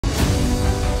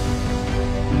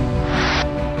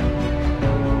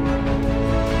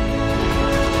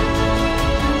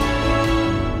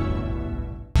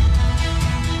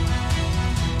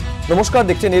নমস্কার,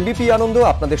 দেখছেন এবিপি আনন্দ,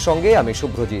 আপনাদের সঙ্গে আমি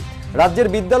শুভ্রজিৎ। রাজ্যের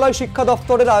বিদ্যালয় শিক্ষা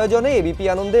দপ্তরের আয়োজনে এবিপি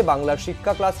আনন্দে বাংলার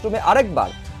শিক্ষা ক্লাসরুমে আরেকবার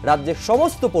রাজ্যের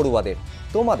সমস্ত পড়ুয়াদের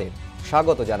তোমাদের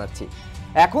স্বাগত জানাচ্ছি।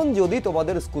 এখন যদি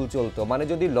তোমাদের স্কুল চলতো, মানে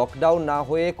যদি লকডাউন না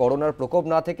হয়ে করোনার প্রকোপ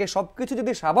না থেকে সবকিছু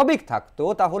যদি স্বাভাবিক থাকতো,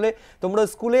 তাহলে তোমরা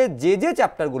স্কুলে যে যে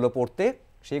চ্যাপ্টারগুলো পড়তে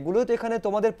সেগুলো তো এখানে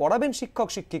তোমাদের পড়াবেন শিক্ষক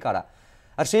শিক্ষিকারা।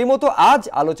 আর সেই মতো আজ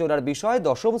আলোচনার বিষয়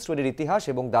দশম শ্রেণীর ইতিহাস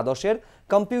এবং দ্বাদশের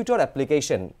কম্পিউটার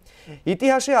অ্যাপ্লিকেশন।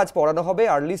 ইতিহাসে আজ পড়ানো হবে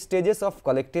early stages of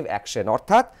collective action,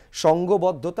 অর্থাৎ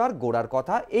সংঘবদ্ধতার গোড়ার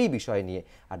কথা, এই বিষয় নিয়ে।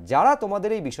 আর যারা তোমাদের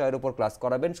এই বিষয়ের উপর ক্লাস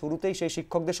করাবেন, শুরুতেই সেই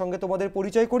শিক্ষকদের সঙ্গে তোমাদের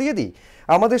পরিচয় করিয়ে দিই।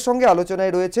 আমাদের সঙ্গে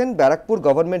আলোচনায় রয়েছেন ব্যারাকপুর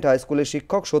গভর্নমেন্ট হাই স্কুলের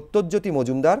শিক্ষক সত্যজ্যোতি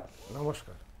মজুমদার,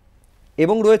 নমস্কার,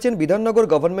 এবং রয়েছেন বিধাননগর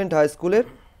গভর্নমেন্ট হাই স্কুলের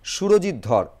সুরজিৎ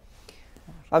ধর।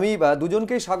 আমি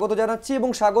দুজনকেই স্বাগত জানাচ্ছি এবং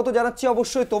স্বাগত জানাচ্ছি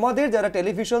অবশ্যই তোমাদের যারা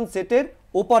টেলিভিশন সেটের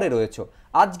ওপারে রয়েছে।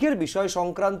 আজকের বিষয়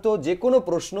সংক্রান্ত যে কোনো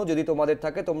প্রশ্ন যদি তোমাদের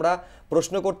থাকে, তোমরা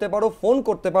প্রশ্ন করতে পারো, ফোন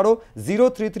করতে পারো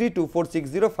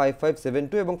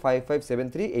 033246055572 এবং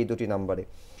 5573 এই দুটি নাম্বারে।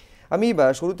 আমি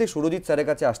শুরুতে সুরজিৎ স্যারের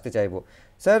কাছে আসতে চাইবো।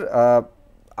 স্যার,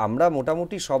 আমরা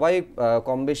মোটামুটি সবাই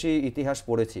কম বেশি ইতিহাস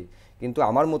পড়েছি, কিন্তু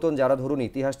আমার মতন যারা ধরুন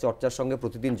ইতিহাস চর্চার সঙ্গে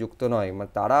প্রতিদিন যুক্ত নয়,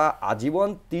 তারা আজীবন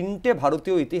তিনটে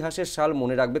ভারতীয় ইতিহাসের সাল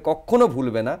মনে রাখবে, কখনো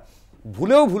ভুলবে না,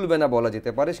 ভুলেও ভুলবে না বলা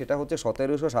যেতে পারে। সেটা হচ্ছে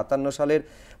 1757 সালের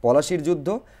পলাশির যুদ্ধ,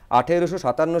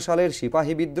 1857 সালের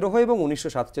সিপাহী বিদ্রোহ এবং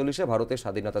 1947 ভারতের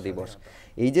স্বাধীনতা দিবস।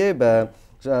 এই যে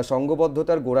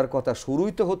সংঘবদ্ধতার গোড়ার কথা,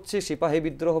 শুরুই তো হচ্ছে সিপাহী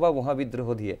বিদ্রোহ বা মহাবিদ্রোহ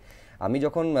দিয়ে। আমি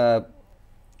যখন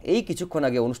এই কিছুক্ষণ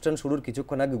আগে, অনুষ্ঠান শুরুর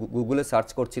কিছুক্ষণ আগে গুগলে সার্চ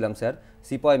করছিলাম স্যার,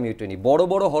 সিপাহী মিউটিনি, বড়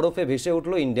বড় হরফে ভেসে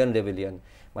উঠলো ইন্ডিয়ান রেবেলিয়ন।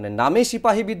 মানে নামে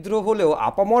সিপাহী বিদ্রোহ হলেও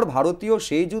আপামর ভারতীয়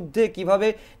সেই যুদ্ধে কিভাবে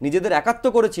নিজেদের একাত্ম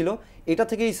করেছিল, এটা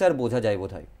থেকেই স্যার বোঝা যায়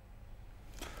বোধহয়।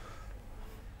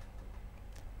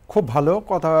 খুব ভালো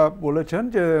কথা বলেছেন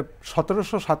যে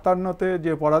 1757-তে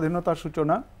যে পরাধীনতার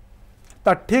সূচনা,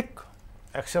 তার ঠিক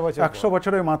 100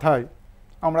 বছরের মাথায়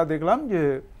আমরা দেখলাম যে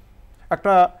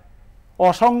একটা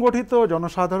অসংগঠিত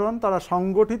জনসাধারণ, তারা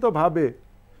সংগঠিতভাবে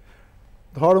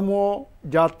ধর্ম,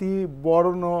 জাতি,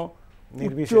 বর্ণ,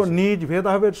 উচ্চ নিজ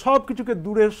ভেদাভেদ সব কিছুকে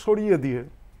দূরে সরিয়ে দিয়ে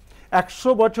 100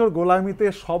 বছর গোলামিতে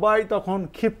সবাই তখন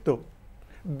ক্ষিপ্ত,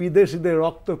 বিদেশিদের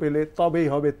রক্ত পেলে তবেই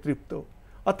হবে তৃপ্ত।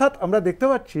 অর্থাৎ আমরা দেখতে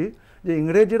পাচ্ছি যে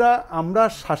ইংরেজরা আমরা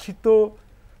শাসিত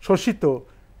শোষিত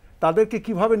তাদেরকে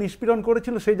কিভাবে নিষ্পীড়ন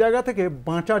করেছিল, সেই জায়গা থেকে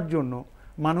বাঁচার জন্য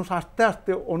মানুষ আস্তে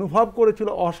আস্তে অনুভব করেছিল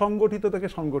অসংগঠিত থেকে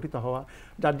সংগঠিত হওয়া।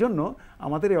 যার জন্য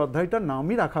আমাদের এই অধ্যায়টার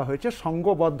নামই রাখা হয়েছে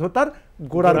সংঘবদ্ধতার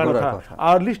গোড়ার কথা,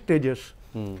 আর্লি স্টেজেস।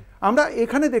 আমরা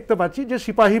এখানে দেখতে পাচ্ছি যে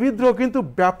সিপাহী বিদ্রোহ কিন্তু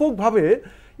ব্যাপকভাবে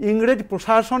ইংরেজ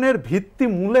প্রশাসনের ভিত্তি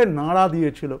মূলে নাড়া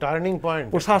দিয়েছিল। টার্নিং পয়েন্ট,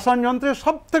 প্রশাসন যন্ত্রের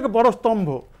সব থেকে বড় স্তম্ভ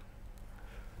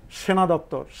সেনা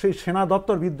দপ্তর, সেই সেনা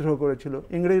দপ্তর বিদ্রোহ করেছিল।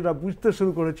 ইংরেজরা বুঝতে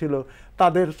শুরু করেছিল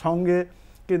তাদের সঙ্গে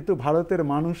কিন্তু ভারতের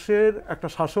মানুষের একটা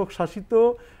শাসক শাসিত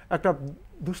একটা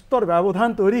দুস্তর ব্যবধান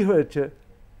তৈরি হয়েছে।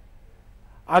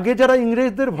 আগে যারা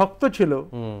ইংরেজদের ভক্ত ছিল,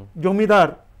 জমিদার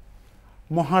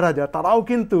মহারাজা, তারাও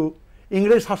কিন্তু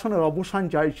ইংরেজ শাসনের অবসান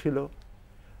চাইছিল।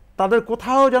 তাদের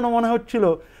কোথাও যেন মনে হচ্ছিল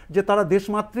যে তারা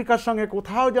দেশমাতৃকার সঙ্গে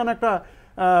কোথাও যেন একটা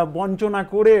বঞ্চনা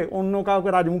করে অন্য কাউকে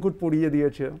রাজমুকুট পরিয়ে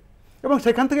দিয়েছে, এবং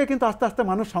সেখান থেকে কিন্তু আস্তে আস্তে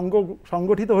মানুষ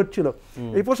সংগঠিত হচ্ছিল।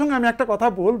 এই প্রসঙ্গে আমি একটা কথা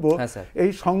বলবো, এই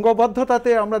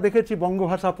সংঘবদ্ধতাতে আমরা দেখেছি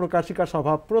বঙ্গভাষা প্রকাশিকা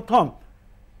সভা প্রথম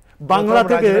বাংলা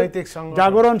থেকে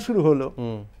জাগরণ শুরু হলো।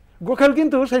 গোখেল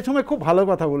কিন্তু সেই সময় খুব ভালো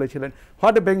কথা বলেছিলেন,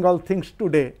 what Bengal things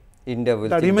today, the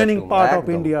remaining part of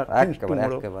India things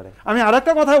tomorrow. আমি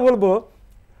আরেকটা কথা বলবো,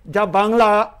 যা বাংলা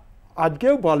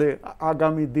আজকেও বলে,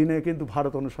 আগামী দিনে কিন্তু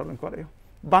ভারত অনুসরণ করে।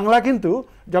 বাংলা কিন্তু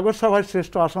জগৎসভায়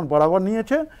শ্রেষ্ঠ আসন বরাবর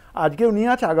নিয়েছে, আজকেও নিয়ে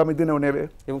আছে, আগামী দিনেও নেবে।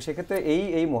 এবং সেক্ষেত্রে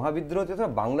এই মহাবিদ্রোহতে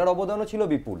বাংলার অবদানও ছিল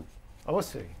বিপুল।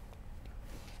 অবশ্যই,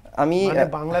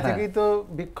 বাংলা থেকেই তো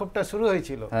বিক্ষোভটা শুরু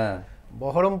হয়েছিল।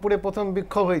 বহরমপুরে প্রথম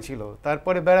বিক্ষোভ হয়েছিল,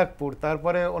 তারপরে ব্যারাকপুর,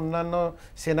 তারপরে অন্যান্য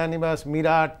সেনানিবাস,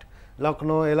 মিরাট,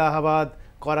 লখনৌ, এলাহাবাদ,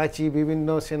 করাচি, বিভিন্ন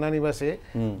সেনানিবাসে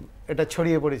এটা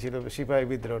ছড়িয়ে পড়েছিল সিপাহী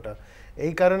বিদ্রোহটা।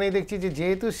 এই কারণেই দেখছি যে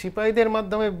যেহেতু সিপাহীদের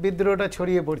মাধ্যমে বিদ্রোহটা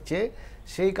ছড়িয়ে পড়ছে,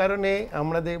 সেই কারণে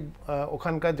আমাদের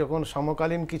ওখানকার যখন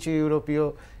সমকালীন কিছু ইউরোপীয়,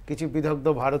 কিছু বিদগ্ধ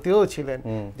ভারতীয়ও ছিলেন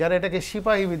যারা এটাকে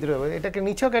সিপাহী বিদ্রোহ, এটাকে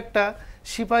নিছক একটা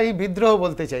সিপাহী বিদ্রোহ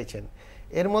বলতে চাইছেন।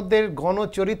 এর মধ্যে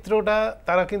গণচরিত্রটা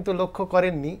তারা কিন্তু লক্ষ্য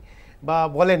করেননি বা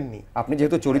বলেননি। আপনি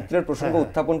যেহেতু চরিত্রের প্রসঙ্গ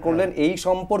উত্থাপন করলেন, এই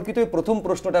সম্পর্কিত প্রথম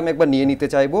প্রশ্নটা আমি একবার নিয়ে নিতে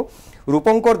চাইবো।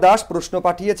 রূপঙ্কর দাস প্রশ্ন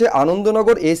পাঠিয়েছে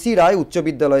আনন্দনগর এসি রায় উচ্চ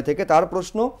বিদ্যালয় থেকে। তার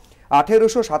প্রশ্ন,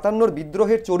 1857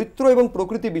 বিদ্রোহের চরিত্র এবং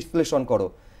প্রকৃতি বিশ্লেষণ করো।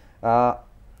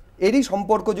 এরই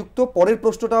সম্পর্কযুক্ত পরের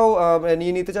প্রশ্নটাও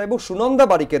নিয়ে নিতে চাইবো। সুনন্দা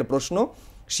বারিকের প্রশ্ন,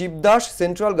 Shibdas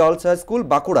central girls high school,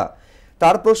 Bankura.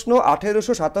 তার প্রশ্ন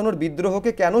 1857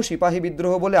 বিদ্রোহকে কেন সিপাহী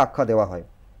বিদ্রোহ বলে আখ্যা দেওয়া হয়?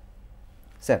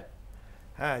 স্যার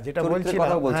হ্যাঁ,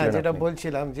 যেটা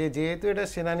বলছিলাম যে যেহেতু এটা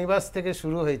সেনানিবাস থেকে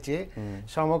শুরু হয়েছে,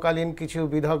 সমকালীন কিছু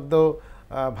বিদগ্ধ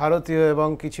ভারতীয় এবং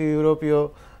কিছু ইউরোপীয়,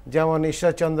 যেমন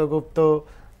ঈশ্বরচন্দ্র গুপ্ত,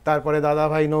 তারপরে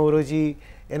দাদাভাই নৌরোজি,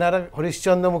 এনারা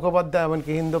হরিশ্চন্দ্র মুখোপাধ্যায়,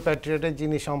 এমনকি হিন্দু প্যাট্রিয়টের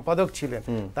যিনি সম্পাদক ছিলেন,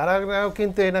 তারাও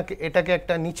কিন্তু এটাকে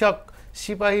একটা নিছক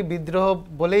সিপাহী বিদ্রোহ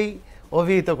বলেই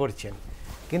অভিহিত করছেন।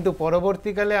 কিন্তু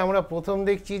পরবর্তীকালে আমরা প্রথম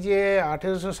দেখছি যে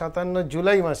 1857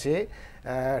 জুলাই মাসে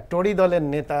টরি দলের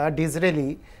নেতা ডিসরেলি,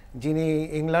 যিনি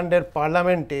ইংল্যান্ডের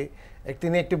পার্লামেন্টে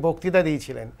তিনি একটি বক্তৃতা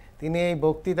দিয়েছিলেন, তিনি এই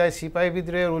বক্তৃতায় সিপাহী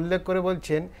বিদ্রোহের উল্লেখ করে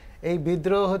বলছেন এই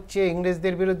বিদ্রোহ হচ্ছে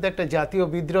ইংরেজদের বিরুদ্ধে একটা জাতীয়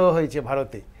বিদ্রোহ হয়েছে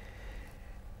ভারতে।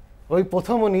 ওই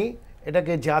প্রথম উনি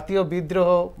এটাকে জাতীয় বিদ্রোহ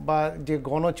বা যে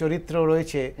গণচরিত্র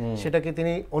রয়েছে সেটাকে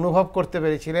তিনি অনুভব করতে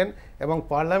পেরেছিলেন এবং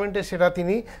পার্লামেন্টে সেটা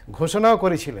তিনি ঘোষণাও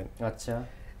করেছিলেন। আচ্ছা।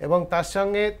 এবং তার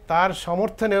সঙ্গে তার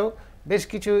সমর্থনেও বেশ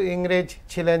কিছু ইংরেজ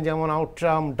ছিলেন, যেমন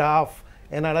আউট্রাম, ডাফ,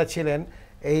 এনারা ছিলেন।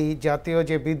 এই জাতীয়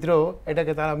যে বিদ্রোহ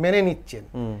এটাকে তারা মেনে নিচ্ছেন।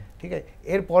 ঠিক আছে।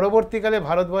 এর পরবর্তীকালে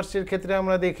ভারতবর্ষের ক্ষেত্রে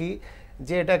আমরা দেখি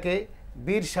যে এটাকে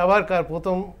বীর সাভারকার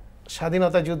প্রথম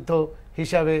স্বাধীনতা যুদ্ধ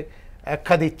হিসাবে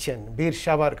আখ্যা দিচ্ছেন, বীর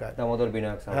সাভারকার, দামোদর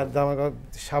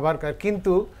সাভারকার।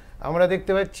 কিন্তু আমরা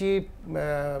দেখতে পাচ্ছি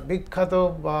বিখ্যাত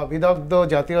বা বিদগ্ধ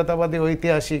জাতীয়তাবাদী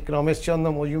ঐতিহাসিক রমেশচন্দ্র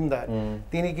মজুমদার,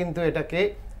 তিনি কিন্তু এটাকে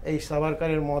এই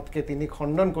সাভারকারের মতকে তিনি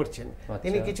খণ্ডন করছেন।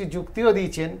 তিনি কিছু যুক্তিও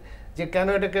দিয়েছেন যে কেন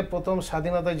এটাকে প্রথম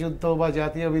স্বাধীনতা যুদ্ধ বা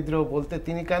জাতীয় বিদ্রোহ বলতে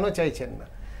তিনি কেন চাইছেন না।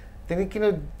 তিনি কিন্তু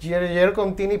যেরকম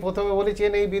তিনি প্রথমে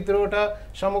বলেছেন এই বিদ্রোহটা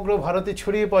সমগ্র ভারতে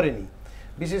ছড়িয়ে পড়েনি,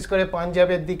 বিশেষ করে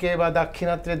পাঞ্জাবের দিকে বা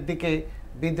দাক্ষিণাত্যের দিকে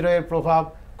বিদ্রোহের প্রভাব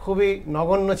খুবই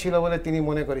নগণ্য ছিল বলে তিনি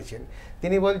মনে করেছেন।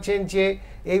 তিনি বলছেন যে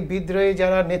এই বিদ্রোহে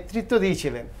যারা নেতৃত্ব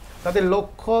দিয়েছিলেন তাদের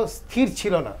লক্ষ্য স্থির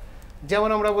ছিল না। যেমন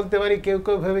আমরা বলতে পারি কেউ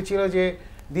কেউ ভেবেছিল যে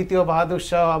দ্বিতীয় বাহাদুর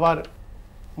শাহ আবার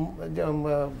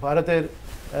ভারতের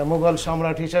মুঘল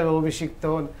সম্রাট হিসাবে অভিষিক্ত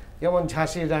হন, যেমন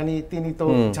ঝাঁসির রানী, তিনি তো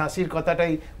ঝাঁসির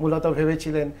কথাটাই মূলত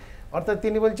ভেবেছিলেন। অর্থাৎ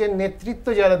তিনি বলছেন নেতৃত্ব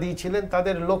যারা দিয়েছিলেন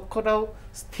তাদের লক্ষ্যটাও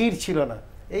স্থির ছিল না।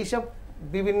 এইসব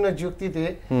বিভিন্ন যুক্তিতে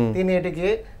তিনি এটাকে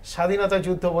স্বাধীনতা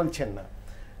যুদ্ধ বলছেন না।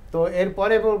 তো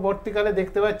এরপরে পরবর্তীকালে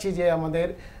দেখতে পাচ্ছি যে আমাদের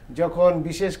যখন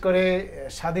বিশেষ করে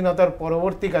স্বাধীনতার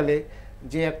পরবর্তীকালে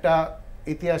যে একটা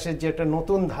ইতিহাসের যে একটা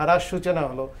নতুন ধারার সূচনা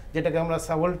হলো, যেটাকে আমরা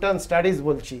সাবল্টান স্টাডিজ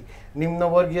বলছি,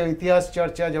 নিম্নবর্গীয় ইতিহাস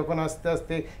চর্চা যখন আস্তে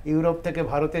আস্তে ইউরোপ থেকে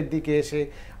ভারতের দিকে এসে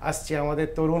আসছে, আমাদের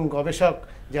তরুণ গবেষক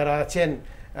যারা আছেন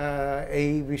এই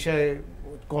বিষয়ে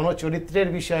গণচরিত্রের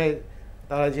বিষয়ে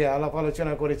তারা যে আলাপ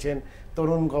আলোচনা করেছেন,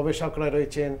 তরুণ গবেষকরা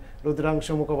রয়েছেন,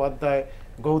 রুদ্রাংশু মুখোপাধ্যায়,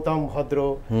 গৌতম ভদ্র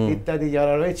ইত্যাদি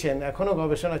যারা রয়েছেন, এখনও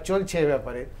গবেষণা চলছে এ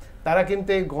ব্যাপারে, তারা কিন্তু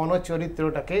এই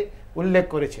গণচরিত্রটাকে উল্লেখ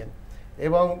করেছেন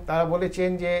এবং তারা বলেছেন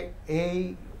যে এই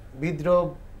বিদ্রোহ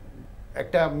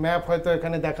একটা ম্যাপ হয়তো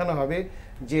এখানে দেখানো হবে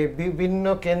যে বিভিন্ন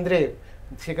কেন্দ্রে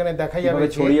সেখানে দেখা যাবে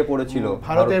ছড়িয়ে পড়েছিল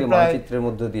ভারতের মানচিত্রের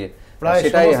মধ্য দিয়ে, প্রায়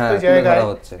সমস্ত জায়গায়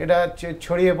এটা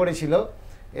ছড়িয়ে পড়েছিল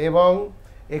এবং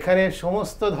এখানে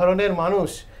সমস্ত ধরনের মানুষ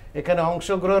এখানে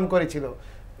অংশগ্রহণ করেছিল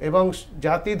এবং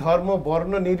জাতি, ধর্ম,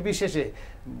 বর্ণ নির্বিশেষে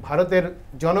ভারতের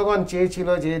জনগণ চেয়েছিল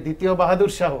যে দ্বিতীয়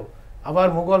বাহাদুর শাহ আবার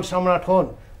মুঘল সম্রাট হন।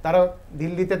 তারা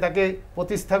দিল্লিতে তাকে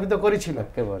প্রতিস্থাপিত করেছিল,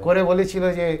 করে বলেছিল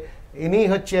যে ইনি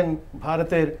হচ্ছেন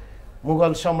ভারতের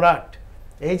মুঘল সম্রাট।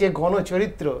 এই যে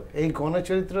গণচরিত্র, এই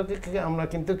গণচরিত্রকে আমরা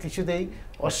কিন্তু কিছুতেই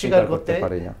অস্বীকার করতে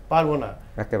পারবো না।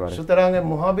 সুতরাং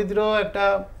মহাবিদ্রোহ একটা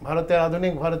ভারতের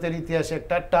আধুনিক ভারতের ইতিহাসে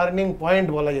একটা টার্নিং পয়েন্ট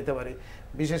বলা যেতে পারে।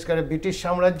 বিশেষ করে ব্রিটিশ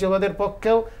সাম্রাজ্যবাদের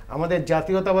পক্ষেও আমাদের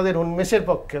জাতীয়তাবাদের উন্মেষের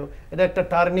পক্ষেও এটা একটা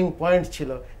টার্নিং পয়েন্ট ছিল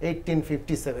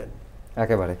 1857।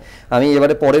 একেবারে। আমি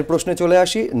এবারে পরের প্রশ্নে চলে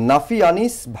আসি। নাফি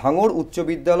আনিস ভাঙড় উচ্চ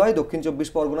বিদ্যালয় দক্ষিণ 24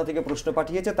 পরগনা থেকে প্রশ্ন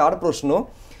পাঠিয়েছে। তার প্রশ্ন,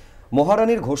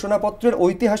 মহারানীর ঘোষণাপত্রের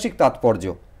ঐতিহাসিক তাৎপর্য।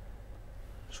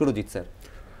 সুরজিৎ স্যার।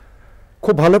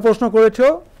 খুব ভালো প্রশ্ন করেছো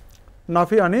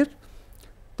নাফি আনিস,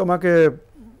 তোমাকে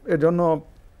এর জন্য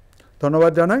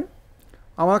ধন্যবাদ জানাই।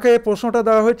 আমাকে এই প্রশ্নটা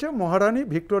দেওয়া হয়েছে মহারানী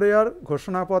ভিক্টোরিয়ার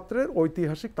ঘোষণাপত্রের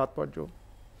ঐতিহাসিক তাৎপর্য।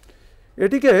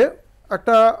 এটিকে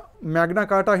একটা ম্যাগনা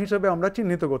কার্টা হিসেবে আমরা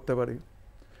চিহ্নিত করতে পারি।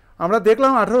 আমরা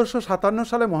দেখলাম 1857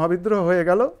 সালে মহাবিদ্রোহ হয়ে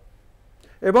গেল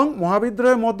এবং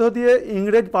মহাবিদ্রোহের মধ্য দিয়ে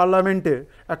ইংরেজ পার্লামেন্টে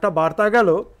একটা বার্তা গেল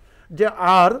যে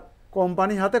আর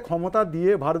কোম্পানি হাতে ক্ষমতা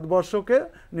দিয়ে ভারতবর্ষকে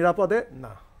নিরাপদে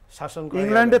না শাসন,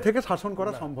 ইংল্যান্ডে থেকে শাসন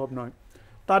করা সম্ভব নয়।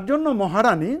 তার জন্য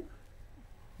মহারানী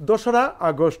 2রা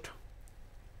আগস্ট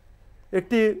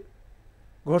একটি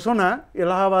ঘোষণা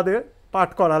এলাহাবাদে পাঠ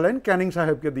করালেন ক্যানিং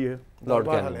সাহেবকে দিয়ে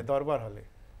দরবার হলে,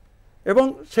 এবং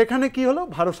সেখানে কি হলো,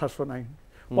 ভারত শাসন আইন।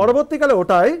 পরবর্তীকালে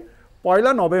ওটাই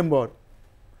 1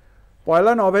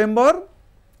 November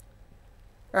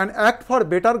an act for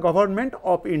better government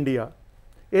of India,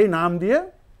 এই নাম দিয়ে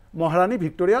মহারানী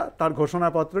ভিক্টোরিয়া তার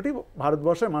ঘোষণাপত্রটি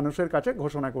ভারতবর্ষের মানুষের কাছে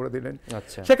ঘোষণা করে দিলেন।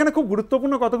 সেখানে খুব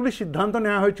গুরুত্বপূর্ণ কতগুলি সিদ্ধান্ত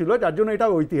নেওয়া হয়েছিল, যার জন্য এটা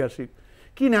ঐতিহাসিক।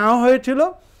 কি নেওয়া হয়েছিল,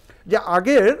 যে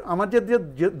আগের আমাদের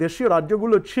যে দেশীয়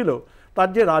রাজ্যগুলো ছিল তার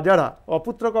যে রাজারা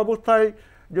অপুত্রক অবস্থায়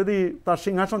যদি তার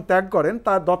সিংহাসন ত্যাগ করেন,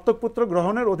 তার দত্তকপুত্র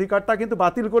গ্রহণের অধিকারটা কিন্তু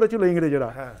বাতিল করেছিল ইংরেজরা।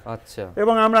 আচ্ছা।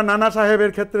 এবং আমরা নানা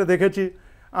সাহেবের ক্ষেত্রে দেখেছি,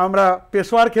 আমরা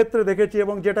পেশোয়ার ক্ষেত্রে দেখেছি,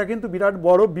 এবং যেটা কিন্তু বিরাট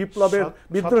বড় বিপ্লবের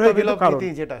বিদ্রোহের কিন্তু কারণ,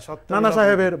 নানা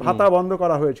সাহেবের ভাতা বন্ধ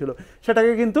করা হয়েছিল,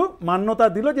 সেটাকে কিন্তু মান্যতা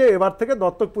দিল যে এবার থেকে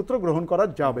দত্তকপুত্র গ্রহণ করা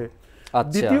যাবে।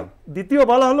 দ্বিতীয়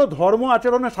বলা হলো ধর্ম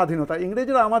আচরণের স্বাধীনতা।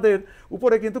 ইংরেজরা আমাদের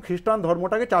উপরে কিন্তু খ্রিস্টান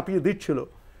ধর্মটাকে চাপিয়ে দিচ্ছিল,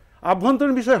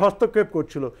 আভ্যন্তরীণ বিষয়ে হস্তক্ষেপ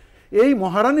করছিল। এই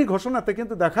মহারানীর ঘোষণাতে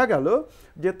কিন্তু দেখা গেল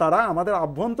যে তারা আমাদের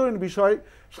আভ্যন্তরীণ বিষয়,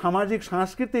 সামাজিক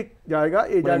সাংস্কৃতিক জায়গা,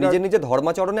 এই জায়গায় নিজে নিজে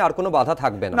ধর্মাচরণে আর কোনো বাধা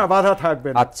থাকবে না, বাধা থাকবে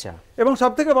না। আচ্ছা। এবং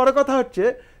সব থেকে বড় কথা হচ্ছে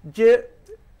যে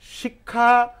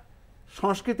শিক্ষা,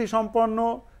 সংস্কৃতি সম্পন্ন,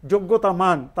 যোগ্যতা,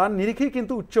 মান, তার নিরিখেই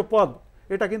কিন্তু উচ্চ পদ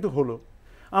এটা কিন্তু হলো।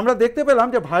 আমরা দেখতে পেলাম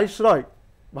যে ভাইসরয়,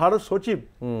 ভারত সচিব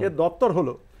এর দপ্তর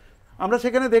হলো। আমরা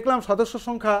সেখানে দেখলাম সদস্য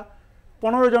সংখ্যা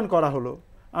 15 জন করা হলো।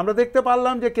 আমরা দেখতে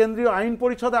পারলাম যে কেন্দ্রীয় আইন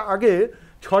পরিষদে আগে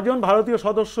 6 জন ভারতীয়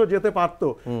সদস্য যেতে পারত,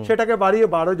 সেটাকে বাড়িয়ে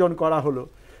 12 জন করা হলো।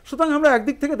 সুতরাং আমরা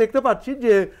একদিক থেকে দেখতে পাচ্ছি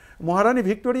যে মহারানী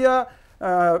ভিক্টোরিয়া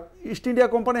ইস্ট ইন্ডিয়া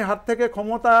কোম্পানির হাত থেকে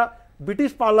ক্ষমতা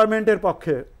ব্রিটিশ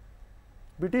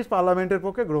পার্লামেন্টের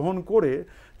পক্ষে গ্রহণ করে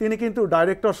তিনি কিন্তু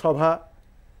ডাইরেক্টর সভা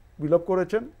বিলোপ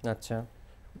করেছেন। আচ্ছা।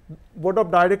 বোর্ড অফ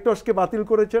ডাইরেক্টরসকে বাতিল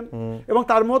করেছেন, এবং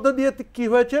তার মধ্যে দিয়ে কি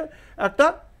হয়েছে, একটা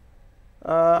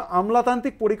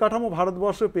আমলাতান্ত্রিক পরিকাঠামো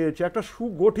ভারতবর্ষ পেয়েছে, একটা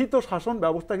সুগঠিত শাসন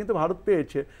ব্যবস্থা কিন্তু ভারত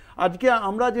পেয়েছে। আজকে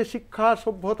আমরা যে শিক্ষা,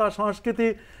 সভ্যতা, সংস্কৃতি,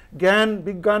 জ্ঞান,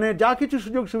 বিজ্ঞানের যা কিছু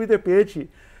সুযোগ সুবিধা পেয়েছি,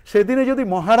 সেদিনে যদি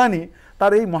মহারানী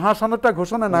তার এই মহাসনদটা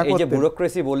ঘোষণা না করতেন, এই যে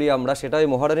ব্যুরোক্রেসি বলি আমরা, সেটাই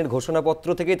মহারানীর ঘোষণাপত্র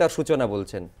থেকেই তার সূচনা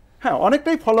বলছেন। হ্যাঁ,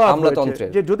 অনেকটাই ফলো আপ হয়েছে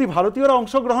যে যদি ভারতীয়রা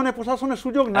অংশগ্রহণে প্রশাসনের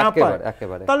সুযোগ না পায়,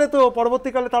 তাহলে তো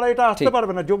পরবর্তীকালে তারা এটা আসতে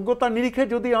পারবে না। যোগ্যতার নিরিখে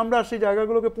যদি আমরা সেই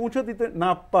জায়গাগুলোকে পৌঁছে দিতে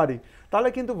না পারি, তাহলে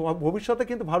কিন্তু ভবিষ্যতে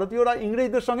কিন্তু ভারতীয়রা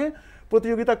ইংরেজদের সঙ্গে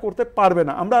প্রতিযোগিতা করতে পারবে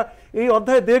না। আমরা এই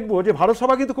অধ্যায়ে দেখব যে ভারত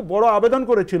সভা কিন্তু খুব বড় আবেদন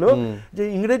করেছিল যে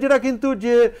ইংরেজরা কিন্তু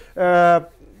যে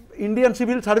ইন্ডিয়ান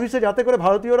সিভিল সার্ভিসে যাতে করে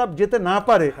ভারতীয়রা যেতে না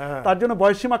পারে, তার জন্য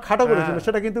বয়সসীমা খাটো করেছিল,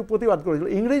 সেটা কিন্তু প্রতিবাদ করেছিল।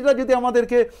 ইংরেজরা যদি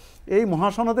আমাদেরকে এই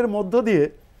মহাসনদের মধ্য দিয়ে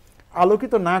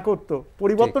আলোকিত না করতো,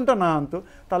 পরিবর্তনটা না আনতো,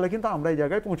 তাহলে কিন্তু আমরা এই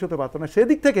জায়গায় পৌঁছতে পারতো না।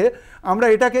 সেদিক থেকে আমরা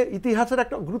এটাকে ইতিহাসের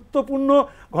একটা গুরুত্বপূর্ণ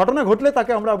ঘটনা ঘটলে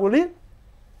তাকে আমরা বলি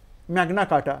ম্যাগনা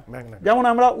কার্টা। যেমন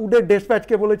আমরা উডের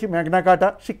ডেসপ্যাচকে বলেছি ম্যাগনা কার্টা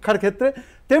শিক্ষার ক্ষেত্রে,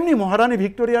 তেমনি মহারানী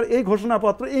ভিক্টোরিয়ার এই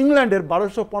ঘোষণাপত্র ইংল্যান্ডের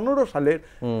 1215 সালের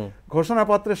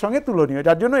ঘোষণাপত্রের সঙ্গে তুলনীয়,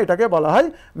 যার জন্য এটাকে বলা হয়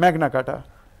ম্যাগনা কার্টা।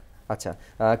 আচ্ছা,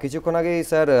 কিছুক্ষণ আগে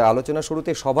স্যার আলোচনা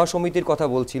শুরুতে সভা সমিতির কথা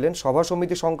বলছিলেন। সভা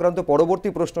সমিতি সংক্রান্ত পরবর্তী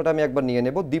প্রশ্নটা আমি একবার নিয়ে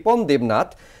নেব। দীপন দেবনাথ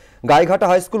গাইঘাটা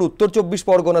হাই স্কুল, উত্তর 24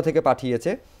 পরগনা থেকে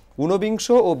পাঠিয়েছে,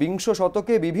 19 ও 20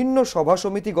 শতকে বিভিন্ন সভা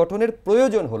সমিতি গঠনের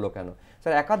প্রয়োজন হলো কেন?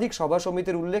 স্যার, একাধিক সভা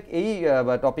সমিতির উল্লেখ এই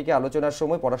টপিকে আলোচনার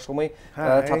সময়, পড়ার সময়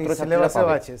ছাত্রছাত্রীরা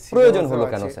পাবে, প্রয়োজন হলো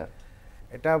কেন স্যার?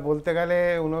 এটা বলতে গেলে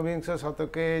 19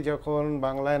 শতকে যখন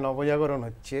বাংলায় নবজাগরণ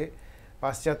হচ্ছে,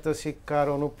 পাশ্চাত্য শিক্ষার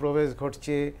অনুপ্রবেশ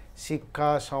ঘটছে,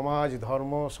 শিক্ষা, সমাজ,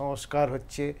 ধর্ম সংস্কার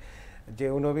হচ্ছে, যে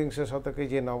 19 শতকে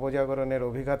যে নবজাগরণের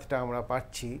অভিঘাতটা আমরা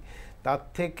পাচ্ছি, তার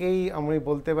থেকেই আমি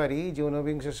বলতে পারি যে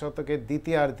 19 শতকের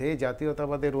দ্বিতীয়ার্ধে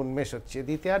জাতীয়তাবাদের উন্মেষ হচ্ছে।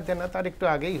 দ্বিতীয়ার্ধে না, তার একটু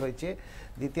আগেই হয়েছে।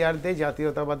 দ্বিতীয়ার্ধে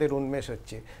জাতীয়তাবাদের উন্মেষ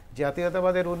হচ্ছে।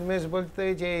 জাতীয়তাবাদের উন্মেষ বলতে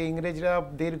যে ইংরেজরা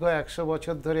দীর্ঘ 100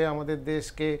 বছর ধরে আমাদের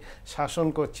দেশকে শাসন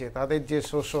করছে, তাদের যে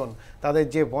শোষণ, তাদের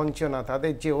যে বঞ্চনা,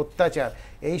 তাদের যে অত্যাচার,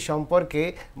 এই সম্পর্কে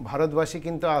ভারতবাসী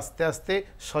কিন্তু আস্তে আস্তে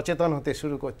সচেতন হতে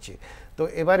শুরু করছে। তো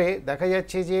এবারে দেখা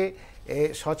যাচ্ছে যে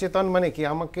সচেতন মানে কি,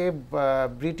 আমাকে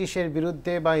ব্রিটিশের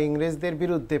বিরুদ্ধে বা ইংরেজদের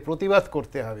বিরুদ্ধে প্রতিবাদ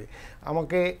করতে হবে,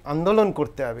 আমাকে আন্দোলন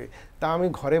করতে হবে। তা আমি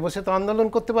ঘরে বসে তো আন্দোলন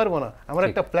করতে পারবো না, আমার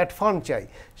একটা প্ল্যাটফর্ম চাই।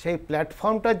 সেই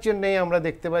প্ল্যাটফর্মটার জন্যই আমরা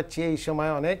দেখতে পাচ্ছি এই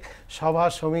সময় অনেক সভা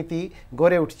সমিতি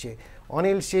গড়ে উঠছে।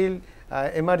 অনিল শীল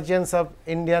এমার্জেন্স অফ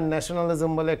ইন্ডিয়ান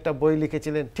ন্যাশনালিজম বলে একটা বই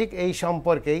লিখেছিলেন, ঠিক এই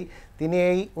সম্পর্কেই তিনি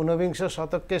এই 19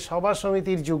 শতককে সভা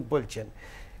সমিতির যুগ বলছেন।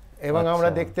 এবং আমরা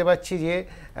দেখতে পাচ্ছি যে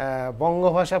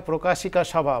বঙ্গভাষা প্রকাশিকা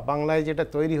সভা বাংলায় যেটা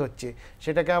তৈরি হচ্ছে,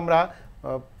 সেটাকে আমরা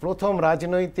প্রথম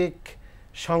রাজনৈতিক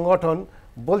সংগঠন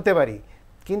বলতে পারি।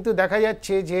 কিন্তু দেখা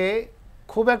যাচ্ছে যে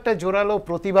খুব একটা জোরালো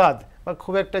প্রতিবাদ বা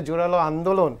খুব একটা জোরালো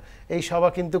আন্দোলন এই সভা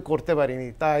কিন্তু করতে পারিনি,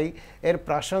 তাই এর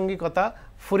প্রাসঙ্গিকতা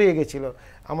ফুরিয়ে গেছিল।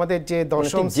 আমাদের যে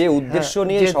দশম যে উদ্দেশ্য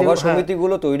নিয়ে সভা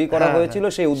সমিতিগুলো তৈরি করা হয়েছিল,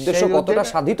 সেই উদ্দেশ্য কতটা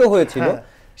সাধিত হয়েছিল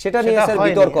সেটা নিয়ে স্যার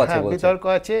বিতর্ক আছে, বিতর্ক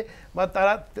আছে, বা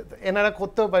তারা এনারা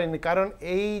করতেও পারেনি। কারণ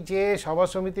এই যে সভা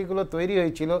সমিতিগুলো তৈরি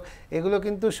হয়েছিল এগুলো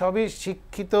কিন্তু সবই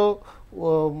শিক্ষিত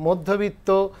মধ্যবিত্ত,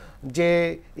 যে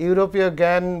ইউরোপীয়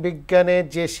জ্ঞান বিজ্ঞানের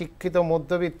যে শিক্ষিত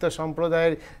মধ্যবিত্ত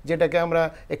সম্প্রদায়ের, যেটাকে আমরা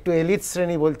একটু এলিট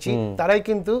শ্রেণী বলছি, তারাই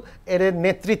কিন্তু এর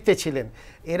নেতৃত্বে ছিলেন।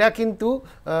 এরা কিন্তু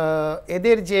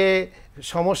এদের যে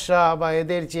সমস্যা বা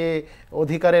এদের যে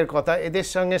অধিকারের কথা, এদের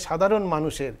সঙ্গে সাধারণ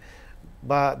মানুষের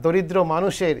বা দরিদ্র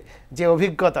মানুষের যে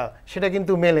অভিজ্ঞতা সেটা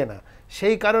কিন্তু মেলে না।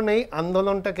 সেই কারণেই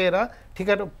আন্দোলনটাকে এরা ঠিক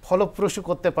একটা ফলপ্রসূ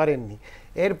করতে পারেননি।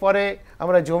 এরপরে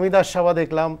আমরা জমিদার সভা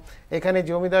দেখলাম। এখানে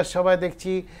জমিদার সভায়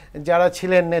দেখছি যারা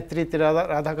ছিলেন নেতৃত্বে,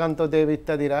 রাধাকান্ত দেব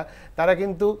ইত্যাদিরা, তারা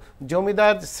কিন্তু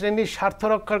জমিদার শ্রেণীর স্বার্থ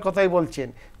রক্ষার কথাই বলছেন,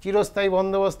 চিরস্থায়ী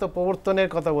বন্দোবস্ত প্রবর্তনের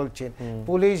কথা বলছেন,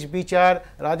 পুলিশ বিচার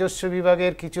রাজস্ব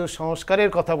বিভাগের কিছু সংস্কারের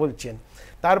কথা বলছেন।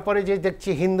 তারপরে যে দেখছি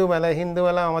হিন্দু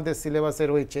মেলা আমাদের সিলেবাসে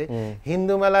রয়েছে।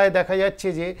 হিন্দু মেলায় দেখা যাচ্ছে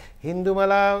যে হিন্দু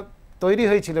মেলা তৈরি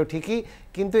হয়েছিল ঠিকই,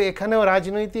 কিন্তু এখানেও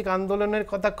রাজনৈতিক আন্দোলনের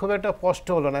কথা খুব একটা স্পষ্ট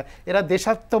হলো না। এরা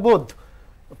দেশাত্মবোধ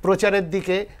প্রচারের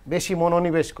দিকে বেশি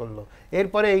মনোনিবেশ করলো।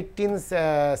 এরপরে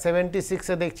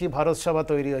 1876-এ দেখছি ভারত সভা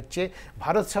তৈরি হচ্ছে।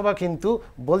 ভারত সভা কিন্তু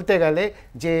বলতে গেলে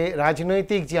যে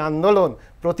রাজনৈতিক যে আন্দোলন,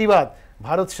 প্রতিবাদ,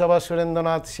 ভারত সভা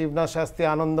সুরেন্দ্রনাথ, শিবনাথ শাস্ত্রী,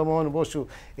 আনন্দমোহন বসু,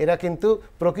 এরা কিন্তু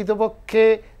প্রকৃতপক্ষে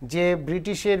যে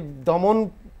ব্রিটিশের দমন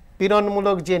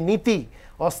পীড়নমূলক যে নীতি,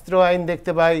 অস্ত্র আইন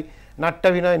দেখতে পাই,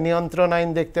 নাট্যাভিনয় নিয়ন্ত্রণ আইন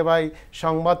দেখতে পাই,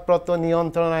 সংবাদপত্র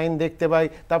নিয়ন্ত্রণ আইন দেখতে পাই,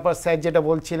 তারপর স্যার যেটা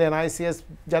বলছিলেন আইসিএস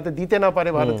যাতে দিতে না পারে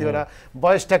ভারতীয়রা,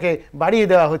 বয়সটাকে বাড়িয়ে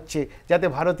দেওয়া হচ্ছে যাতে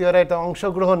ভারতীয়রা এটা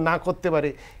অংশগ্রহণ না করতে পারে।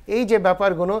 এই যে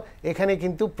ব্যাপারগুলো, এখানে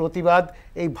কিন্তু প্রতিবাদ,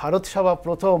 এই ভারত সভা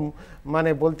প্রথম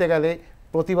মানে বলতে গেলে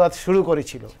প্রতিবাদ শুরু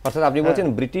করেছিল। অর্থাৎ আপনি বলছেন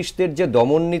ব্রিটিশদের যে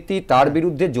দমন নীতি তার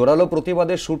বিরুদ্ধে জোরালো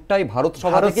প্রতিবাদের সুরটাই ভারত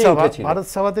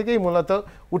সভা থেকেই মূলত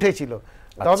উঠেছিল।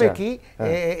 তবে কি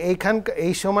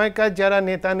এই সময়কার যারা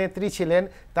নেতা নেত্রী ছিলেন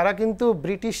তারা কিন্তু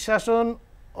ব্রিটিশ শাসন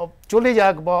চলে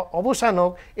যাক বা অবসান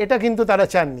হোক এটা কিন্তু তারা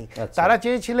চাননি। তারা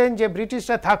চেয়েছিলেন যে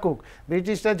ব্রিটিশরা থাকুক,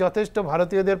 ব্রিটিশরা যথেষ্ট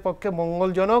ভারতীয়দের পক্ষে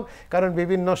মঙ্গলজনক, কারণ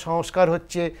বিভিন্ন সংস্কার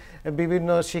হচ্ছে, বিভিন্ন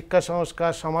শিক্ষা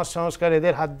সংস্কার, সমাজ সংস্কার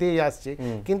এদের হাত দিয়েই আসছে,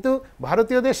 কিন্তু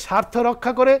ভারতীয়দের স্বার্থ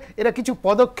রক্ষা করে এরা কিছু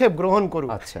পদক্ষেপ গ্রহণ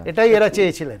করুক, এটাই এরা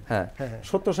চেয়েছিলেন।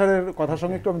 সত্য স্যারের কথার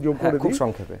সঙ্গে একটু আমি যোগ করে দিই,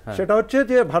 সেটা হচ্ছে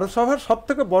যে ভারত সভার সব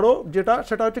থেকে বড়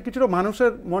সেটা হচ্ছে কিছুটা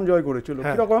মানুষের মন জয় করেছিল।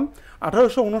 কিরকম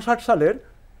 1859 সালের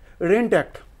রেন্ট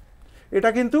অ্যাক্ট, এটা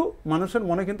কিন্তু মানুষের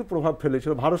মনে কিন্তু প্রভাব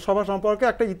ফেলেছিল, ভারত সভা সম্পর্কে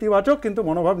একটা ইতিবাচক কিন্তু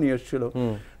মনোভাব নিয়ে এসেছিল।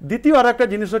 দ্বিতীয় আর একটা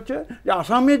জিনিস হচ্ছে যে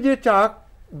আসামের যে চা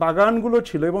বাগানগুলো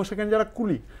ছিল এবং সেখানে যারা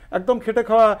কুলি, একদম খেটে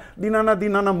খাওয়া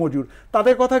দিন আনা মজুর,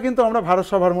 তাদের কথা কিন্তু আমরা ভারত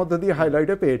সভার মধ্যে দিয়ে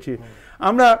হাইলাইটে পেয়েছি।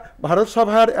 আমরা ভারত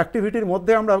সভার অ্যাক্টিভিটির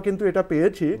মধ্যে আমরা কিন্তু এটা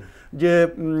পেয়েছি যে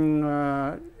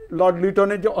লর্ড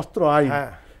লিটনের যে অস্ত্র আইন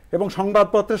এবং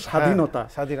সংবাদপত্রের স্বাধীনতা,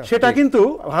 সেটা কিন্তু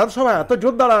ভারত সভা এত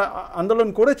জোরদার আন্দোলন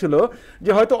করেছিল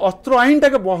যে হয়তো অস্ত্র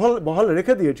আইনটাকে বহাল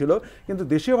রেখে দিয়েছিল, কিন্তু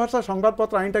দেশীয় ভাষার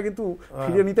সংবাদপত্র আইনটা কিন্তু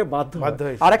ফিরিয়ে নিতে বাধ্য।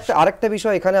 আরেকটা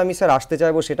বিষয় এখানে আমি স্যার আসতে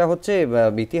চাইবো, সেটা হচ্ছে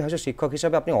ইতিহাসের শিক্ষক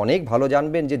হিসাবে আপনি অনেক ভালো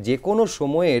জানবেন যে কোনো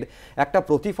সময়ের একটা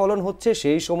প্রতিফলন হচ্ছে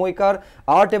সেই সময়কার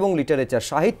আর্ট এবং লিটারেচার,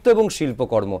 সাহিত্য এবং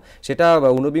শিল্পকর্ম, সেটা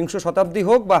 19বিংশ শতাব্দী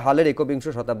হোক বা হালের 21বিংশ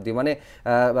শতাব্দী, মানে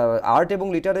আর্ট এবং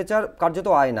লিটারেচার কার্যত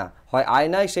আয়না হয়,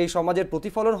 আয়নায় সেই সমাজের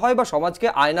প্রতিফলন হয় বা সমাজকে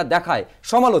আয়না দেখায়,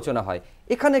 সমালোচনা হয়।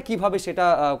 এখানে কিভাবে সেটা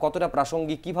কতটা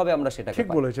প্রাসঙ্গিক, কিভাবে আমরা সেটা ঠিক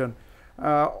বলেছেন।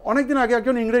 অনেকদিন আগে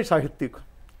একজন ইংরেজ সাহিত্যিক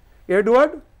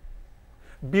এডওয়ার্ড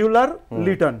বিউলার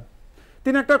লিটন,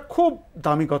 তিনি একটা খুব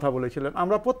দামি কথা বলেছিলেন,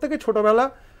 আমরা প্রত্যেকে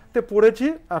ছোটবেলাতে পড়েছি,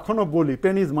 এখনো বলি,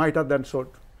 pen is mightier than sort,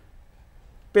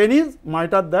 pen is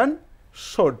mightier than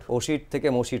sort, ওসির থেকে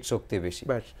মসির শক্তি বেশি।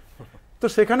 ব্যাস। তো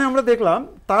সেখানে আমরা দেখলাম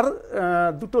তার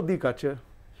দুটো দিক আছে,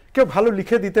 কেউ ভালো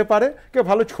লিখে দিতে পারে, কেউ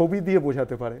ভালো ছবি দিয়ে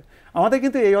বোঝাতে পারে। আমাদের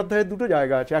কিন্তু এই অধ্যায়ে দুটো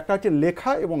জায়গা আছে, একটা হচ্ছে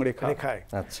লেখা এবং রেখায়।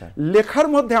 আচ্ছা, লেখার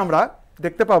মধ্যে আমরা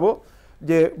দেখতে পাবো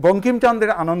যে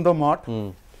বঙ্কিমচন্দ্রের আনন্দ মঠ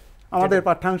আমাদের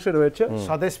পাঠ্যাংশে রয়েছে,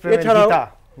 এছাড়াও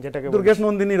দুর্গেশ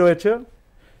নন্দিনী রয়েছে,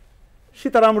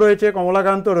 সীতারাম রয়েছে,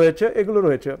 কমলাকান্ত রয়েছে, এগুলো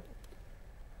রয়েছে।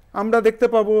 আমরা দেখতে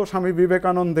পাবো স্বামী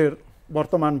বিবেকানন্দের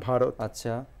বর্তমান ভারত।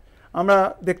 আচ্ছা, আমরা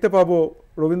দেখতে পাবো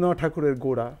রবীন্দ্রনাথ ঠাকুরের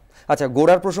গোড়া। আচ্ছা,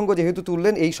 গোড়ার প্রসঙ্গ যেহেতু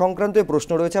তুললেন, এই সংক্রান্ত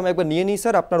প্রশ্ন রয়েছে, আমি একবার নিয়ে নিই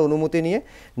স্যার আপনার অনুমতি নিয়ে।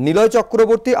 Niloy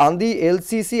Chakraborty, Andi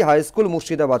LCC high school,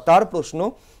 Murshidabad, তার প্রশ্ন,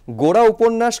 গোড়া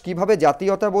উপন্যাস কিভাবে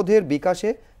জাতীয়তাবোধের বিকাশে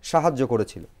সাহায্য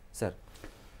করেছিল? স্যার,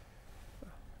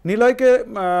 নিলয়কে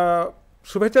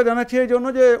শুভেচ্ছা জানাচ্ছি এই জন্য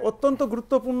যে অত্যন্ত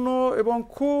গুরুত্বপূর্ণ এবং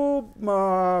খুব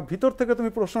ভিতর থেকে তুমি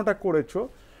প্রশ্নটা করেছো।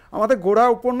 আমাদের গোড়া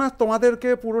উপন্যাস তোমাদেরকে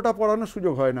পুরোটা পড়ানোর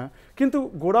সুযোগ হয় না, কিন্তু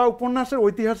গোড়া উপন্যাসের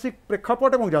ঐতিহাসিক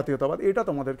প্রেক্ষাপট এবং জাতীয়তাবাদ এটা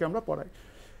তোমাদেরকে আমরা পড়াই।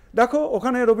 দেখো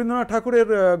ওখানে রবীন্দ্রনাথ ঠাকুরের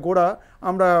গোড়া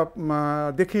আমরা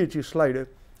দেখিয়েছি স্লাইডে।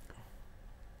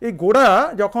 এই গোড়া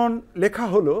যখন লেখা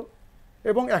হলো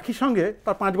এবং একই সঙ্গে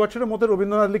তার 5 বছরের মধ্যে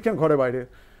রবীন্দ্রনাথ লিখছেন ঘরে বাইরে।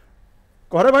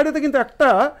 ঘরে বাইরেতে কিন্তু একটা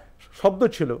শব্দ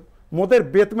ছিল, মোদের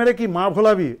বেত মেরে কি মা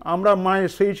ভোলাবি, আমরা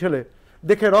মায়ের সেই ছেলে,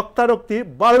 দেখে রক্তারক্তি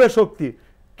বাড়বে শক্তি,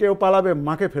 কেউ পালাবে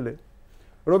মাকে ফেলে।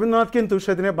 রবীন্দ্রনাথ কিন্তু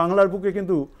সেদিনে বাংলার বুকে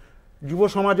কিন্তু যুব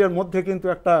সমাজের মধ্যে কিন্তু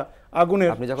একটা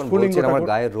আগুনের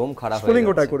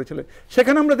স্ফুলিঙ্গটাই করেছিলেন।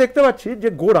 সেখানে আমরা দেখতে পাচ্ছি যে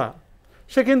গোড়া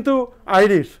সে কিন্তু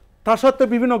আইরিশ, তার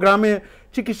সত্ত্বেও বিভিন্ন গ্রামে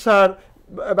চিকিৎসার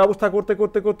ব্যবস্থা করতে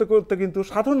করতে করতে করতে কিন্তু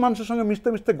সাধারণ মানুষের সঙ্গে মিশতে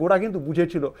মিশতে গোড়া কিন্তু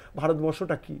বুঝেছিল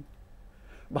ভারতবর্ষটা কি,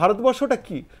 ভারতবর্ষটা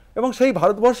কি, এবং সেই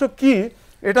ভারতবর্ষ কি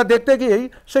এটা দেখতে গিয়েই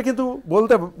সে কিন্তু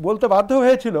বলতে বাধ্য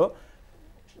হয়েছিল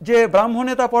যে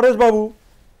ব্রাহ্মণেতা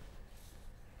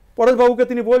পরেশবাবুকে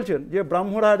তিনি বলছেন যে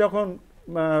ব্রাহ্মণরা যখন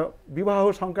বিবাহ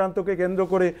সংক্রান্তকে কেন্দ্র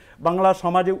করে বাংলার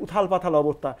সমাজে উথাল পাথাল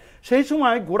অবস্থা, সেই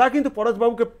সময় গোড়া কিন্তু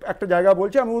পরেশবাবুকে একটা জায়গা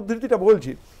বলছে, আমি উদ্ধৃতিটা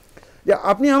বলছি, যে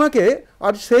আপনি আমাকে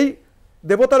আজ সেই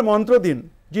দেবতার মন্ত্র দিন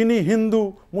যিনি হিন্দু,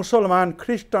 মুসলমান,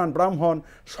 খ্রিস্টান, ব্রাহ্মণ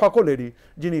সকলেরই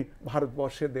যিনি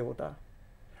ভারতবর্ষের দেবতা।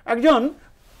 একজন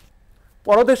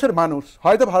পরদেশের মানুষ,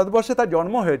 হয়তো ভারতবর্ষে তার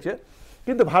জন্ম হয়েছে,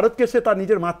 কিন্তু ভারতকে সে তার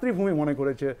নিজের মাতৃভূমি মনে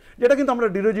করেছে, যেটা কিন্তু আমরা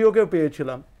ডিরোজিওকেও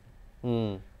পেয়েছিলাম।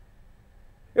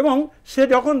 এবং সে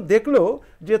যখন দেখলো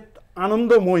যে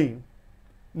আনন্দময়ী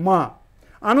মা,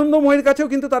 আনন্দময়ীর কাছেও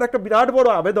কিন্তু তার একটা বিরাট বড়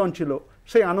আবেদন ছিল,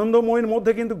 সেই আনন্দময়ীর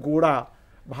মধ্যে কিন্তু গোড়া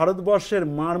ভারতবর্ষের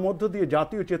মার মধ্য দিয়ে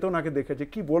জাতীয় চেতনাকে দেখেছে।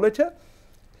 কি বলেছে?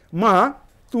 মা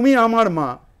তুমি আমার মা,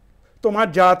 তোমার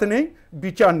জাত নেই,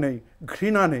 বিচার নেই,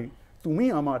 ঘৃণা নেই, তুমি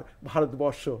আমার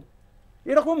ভারতবর্ষ।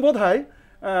 এরকম বোধহয়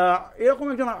এরকম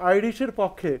একজন আইরিশের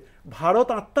পক্ষে ভারত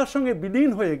আত্মার সঙ্গে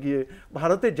বিলীন হয়ে গিয়ে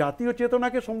ভারতের জাতীয়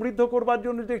চেতনাকে সমৃদ্ধ করবার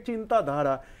জন্য যে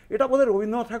চিন্তাধারা, এটা বোধহয়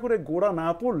রবীন্দ্রনাথ ঠাকুরের গোড়া না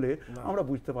পড়লে আমরা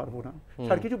বুঝতে পারবো না।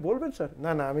 স্যার কিছু বলবেন? স্যার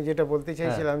না না, আমি যেটা বলতে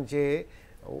চাইছিলাম যে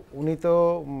উনি তো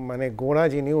মানে গোড়া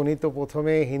যিনি, উনি তো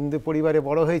প্রথমে হিন্দু পরিবারে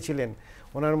বড় হয়েছিলেন,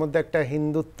 ওনার মধ্যে একটা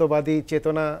হিন্দুত্ববাদী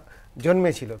চেতনা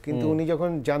জন্মেছিল, কিন্তু উনি যখন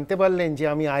জানতে পারলেন যে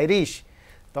আমি আইরিশ,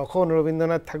 তখন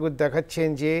রবীন্দ্রনাথ ঠাকুর দেখাচ্ছেন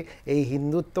যে এই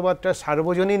হিন্দুত্ববাদটা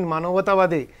সার্বজনীন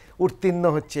মানবতাবাদে উত্তীর্ণ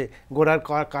হচ্ছে গোড়ার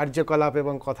কার্যকলাপ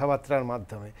এবং কথাবার্তার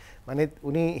মাধ্যমে। মানে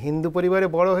উনি হিন্দু পরিবারে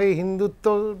বড় হয়ে হিন্দুত্ব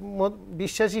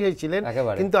বিশ্বাসী হয়েছিলেন,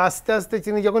 কিন্তু আস্তে আস্তে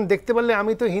তিনি যখন দেখতে পারলেন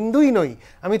আমি তো হিন্দুই নই,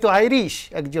 আমি তো আইরিশ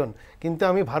একজন, কিন্তু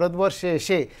আমি ভারতবর্ষে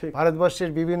এসে ভারতবর্ষের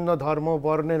বিভিন্ন ধর্ম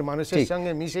বর্ণের মানুষের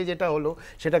সঙ্গে মিশে যেটা হলো,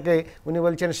 সেটাকে উনি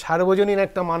বলছেন সার্বজনীন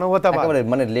একটা মানবতাবাদ।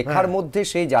 মানে লেখার মধ্যে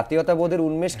সেই জাতীয়তাবোধের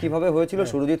উন্মেষ কিভাবে হয়েছিল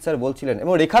সুরজিৎ স্যার বলছিলেন,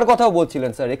 এবং রেখার কথাও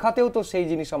বলছিলেন স্যার, রেখাতেও তো সেই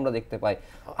জিনিস আমরা দেখতে পাই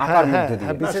আকার মধ্যে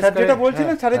দিয়ে। স্যার যেটা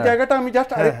বলছিলেন স্যারের জায়গাটা আমি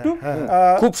জাস্ট আরেকটু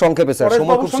খুব সংক্ষেপে স্যার,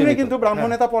 সময় খুব সীমিত, কিন্তু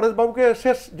ব্রাহ্মণেতা পরেশবাবুকে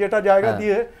শেষ যেটা জায়গা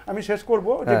দিয়ে আমি শেষ করব,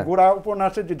 যে গোড়া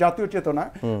উপন্যাসের যে জাতীয় চেতনা,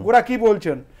 গোড়া কি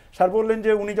বলছেন? স্যার বললেন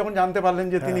যে উনি যখন জানতে পারলেন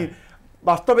যে তিনি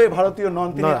বাস্তবে ভারতীয় নন,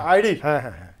 তিনি আইরিশ,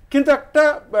 কিন্তু একটা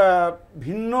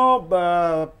ভিন্ন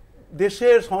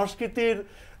দেশের সংস্কৃতির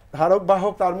ধারক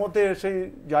বাহক তার মধ্যে সেই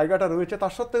জায়গাটা রয়েছে,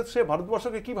 তার সত্ত্বেও সে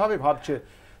ভারতবর্ষকে কিভাবে ভাবছে,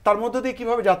 তার মধ্যে দিয়ে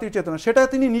কিভাবে জাতীয় চেতনা, সেটা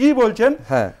তিনি নিজেই বলছেন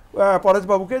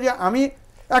পরেশবাবুকে, যে আমি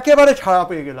একেবারে ছাড়া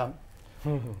পেয়ে গেলাম,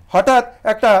 হঠাৎ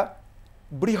একটা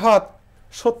বৃহৎ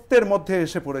সত্যের মধ্যে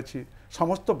এসে পড়েছি,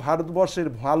 সমস্ত ভারতবর্ষের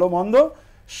ভালো মন্দ,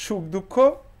 সুখ দুঃখ,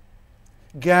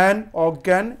 জ্ঞান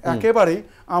অজ্ঞান একেবারেই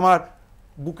আমার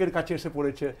বুকের কাছে এসে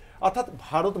পড়েছে। অর্থাৎ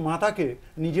ভারত মাতাকে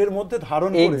নিজের মধ্যে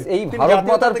ধারণ করে, এই ভারত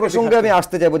মাতার প্রসঙ্গে আমি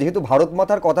আসতে চাইবো, যেহেতু ভারত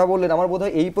মাতার কথা বললেন, আমার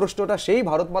বোধহয় এই প্রশ্নটা সেই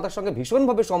ভারত মাতার সঙ্গে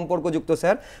ভীষণভাবে সম্পর্কযুক্ত।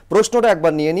 স্যার প্রশ্নটা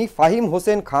একবার নিয়ে নিই। ফাহিম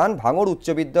হোসেন খান, ভাঙড় উচ্চ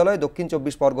বিদ্যালয়, দক্ষিণ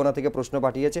 24 পরগনা থেকে প্রশ্ন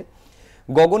পাঠিয়েছে।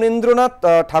 গগনেন্দ্রনাথ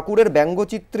ঠাকুরের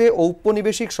ব্যঙ্গচিত্রে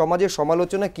ঔপনিবেশিক সমাজের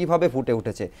সমালোচনা কিভাবে ফুটে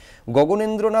উঠেছে?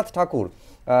 গগনেন্দ্রনাথ ঠাকুর,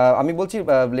 আমি বলছি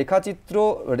লেখাচিত্র,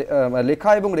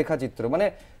 লেখা এবং রেখাচিত্র মানে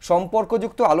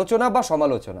সম্পর্কযুক্ত আলোচনা বা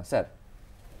সমালোচনা। স্যার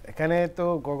এখানে তো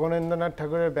গগনেন্দ্রনাথ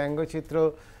ঠাকুরের ব্যঙ্গচিত্র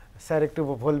স্যার একটু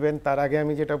বলবেন, তার আগে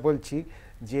আমি যেটা বলছি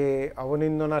যে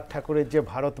অবনীন্দ্রনাথ ঠাকুরের যে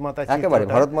ভারত মাতা,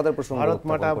 ভারত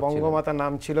মাতা বঙ্গমাতা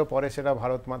নাম ছিল, পরে সেটা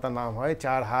ভারত মাতা নাম হয়।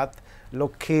 4 হাত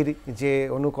লক্ষ্মীর যে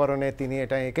অনুকরণে তিনি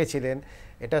এটা এঁকেছিলেন,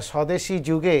 এটা স্বদেশী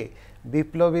যুগে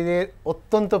বিপ্লবীদের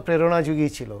অত্যন্ত প্রেরণা যুগী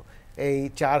ছিল। এই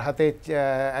 4 হাতে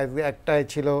একটায়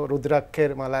ছিল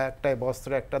রুদ্রাক্ষের মালা, একটায় বস্ত্র,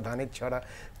 একটা ধানের ছড়া,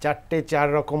 4টে 4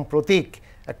 রকম প্রতীক,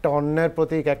 একটা অন্যের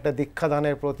প্রতীক, একটা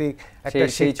দীক্ষাদানের প্রতীক, একটা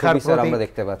শিক্ষার প্রতীক,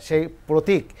 সেই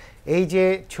প্রতীক। এই যে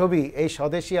ছবি, এই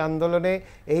স্বদেশী আন্দোলনে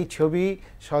এই ছবি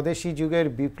স্বদেশী যুগের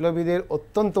বিপ্লবীদের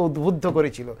অত্যন্ত উদ্বুদ্ধ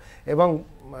করেছিল, এবং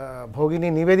ভগিনী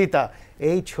নিবেদিতা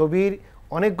এই ছবির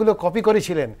অনেকগুলো কপি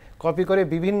করেছিলেন, কপি করে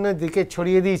বিভিন্ন দিকে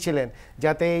ছড়িয়ে দিয়েছিলেন,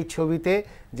 যাতে এই ছবিতে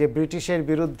যে ব্রিটিশের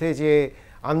বিরুদ্ধে যে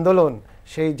আন্দোলন,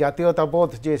 সেই জাতীয়তাবোধ,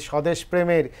 যে স্বদেশ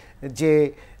প্রেমের যে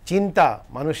চিন্তা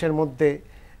মানুষের মধ্যে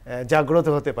জাগ্রত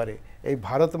হতে পারে, এই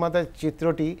ভারত মাতার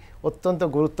চিত্রটি অত্যন্ত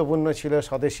গুরুত্বপূর্ণ ছিল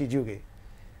স্বদেশী যুগে।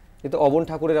 কিন্তু অবন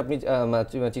ঠাকুরের আপনি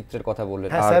চিত্রের কথা বললেন,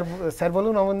 স্যার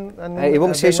বলুন। এবং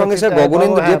সেই সঙ্গে স্যার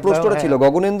গগনেন্দ্র, যে প্রশ্নটা ছিল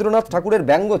গগনেন্দ্রনাথ ঠাকুরের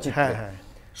ব্যঙ্গচিত্র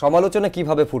সমালোচনা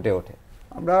কিভাবে ফুটে ওঠে?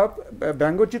 আমরা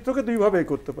ব্যঙ্গচিত্রকে দুইভাবে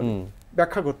করতে পারি,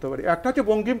 ব্যাখ্যা করতে পারি। একটা হচ্ছে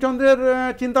বঙ্কিমচন্দ্রের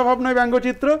চিন্তা ভাবনায়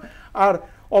ব্যঙ্গচিত্র, আর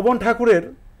অবন ঠাকুরের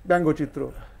ব্যঙ্গচিত্র।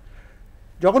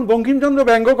 যখন বঙ্কিমচন্দ্র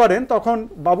ব্যঙ্গ করেন তখন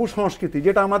বাবু সংস্কৃতি,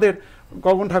 যেটা আমাদের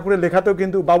গগন ঠাকুরের লেখাতেও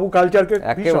কিন্তু বাবু কালচারকে,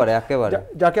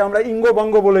 যাকে আমরা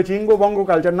ইঙ্গবঙ্গ বলেছি, ইঙ্গবঙ্গ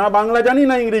কালচার, না বাংলা জানি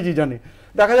না ইংরেজি জানি,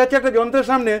 দেখা যাচ্ছে একটা যন্ত্রের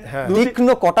সামনে তীক্ষ্ণ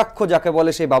কটাক্ষ যাকে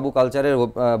বলে, সেই বাবু কালচারের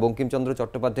বঙ্কিমচন্দ্র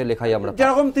চট্টোপাধ্যায়ের লেখাই আমরা,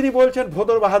 যেরকম তিনি বলছেন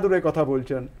ভোদর বাহাদুরের কথা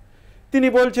বলছেন, তিনি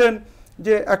বলছেন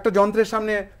যে একটা যন্ত্রের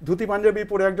সামনে ধুতি পাঞ্জাবি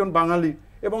পরে একজন বাঙালি,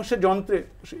 এবং সে যন্ত্রে,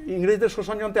 ইংরেজদের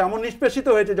শোষণ যন্ত্রে এমন নিষ্পেষিত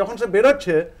হয়েছে, যখন সে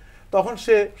বেরোচ্ছে তখন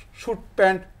সে স্যুট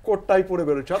প্যান্ট কোট টাই পরে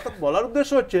বেরোচ্ছে। অর্থাৎ বলার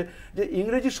উদ্দেশ্য হচ্ছে যে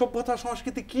ইংরেজি সভ্যতা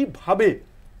সংস্কৃতি কীভাবে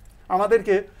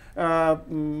আমাদেরকে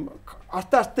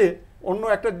আস্তে আস্তে অন্য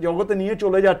একটা জগতে নিয়ে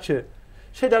চলে যাচ্ছে,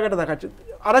 সে জায়গাটা দেখাচ্ছে।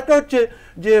 আর একটা হচ্ছে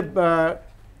যে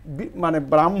মানে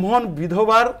ব্রাহ্মণ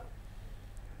বিধবার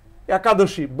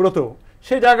একাদশী ব্রত,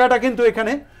 সেই জায়গাটা কিন্তু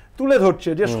এখানে তুলে ধরছে,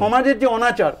 যে সমাজের যে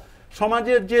অনাচার,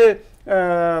 সমাজের যে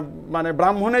মানে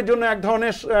ব্রাহ্মণের জন্য এক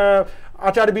ধরনের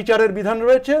আচার বিচারের বিধান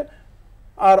রয়েছে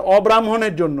আর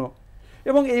অব্রাহ্মণের জন্য,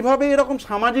 এবং এইভাবে এরকম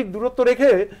সামাজিক দূরত্ব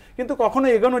রেখে কিন্তু কখনো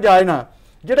এগোনো যায় না,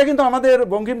 যেটা কিন্তু আমাদের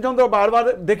বঙ্কিমচন্দ্র বারবার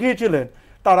দেখিয়েছিলেন।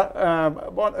 তারা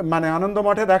মানে আনন্দ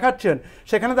মঠে দেখাচ্ছেন,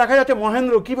 সেখানে দেখা যাচ্ছে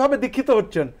মহেন্দ্র কিভাবে দীক্ষিত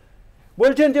হচ্ছেন,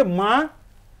 বলছেন যে মা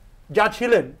যা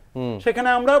ছিলেন, সেখানে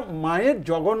আমরা মায়ের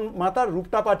জগন্মাতার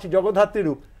রূপটা পাচ্ছি, জগদ্ধাত্রী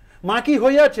রূপ। মা কি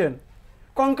হইয়াছেন?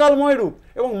 কঙ্কালময় রূপ।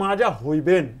 এবং মা যা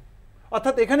হইবেন,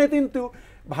 অর্থাৎ এখানে কিন্তু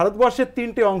ভারতবর্ষের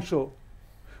তিনটে অংশ,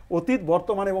 অতীত,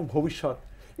 বর্তমান এবং ভবিষ্যৎ।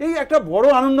 এই একটা বড়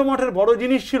আনন্দ মঠের বড়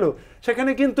জিনিস ছিল।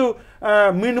 সেখানে কিন্তু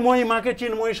মৃন্ময়ী মাকে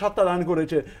চিন্ময়ী সত্তা দান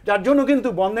করেছে, যার জন্য কিন্তু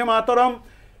বন্দে মাতরম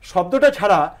শব্দটা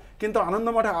ছাড়া কিন্তু আনন্দ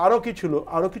মঠে আরও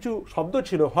কিছু শব্দ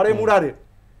ছিল, হরে মুরারে,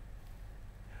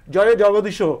 জয়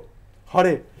জগদীশ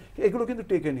হরে, এগুলো কিন্তু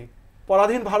টেকেনি।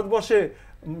 পরাধীন ভারতবর্ষে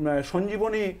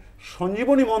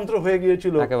সঞ্জীবনী মন্ত্র হয়ে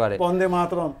গিয়েছিল বন্দে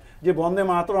মাতরম, যে বন্দে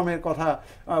মাতরমের কথা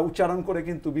উচ্চারণ করে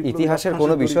কিন্তু ইতিহাসের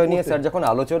কোনো বিষয় নিয়ে স্যার যখন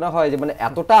আলোচনা হয়, যে মানে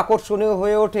এতটা আকর্ষণীয়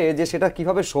হয়ে ওঠে যে সেটা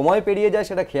কিভাবে সময় পেরিয়ে যায়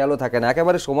সেটা খেয়ালও থাকে না।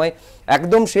 একেবারে সময়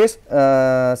একদম শেষ,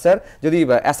 স্যার যদি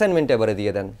অ্যাসাইনমেন্ট এবারে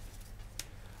দিয়ে দেন।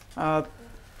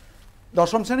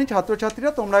 দশম শ্রেণী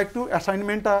ছাত্রছাত্রীরা, তোমরা একটু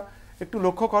অ্যাসাইনমেন্টটা একটু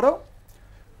লক্ষ্য করো।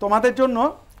 তোমাদের জন্য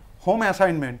হোম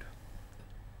অ্যাসাইনমেন্ট,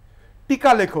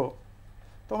 টিকা লেখো।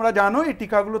 তোমরা জানো এই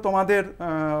টিকাগুলো তোমাদের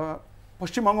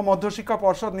পশ্চিমবঙ্গ মধ্যশিক্ষা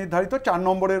পর্ষদ নির্ধারিত 4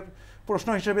 নম্বরের প্রশ্ন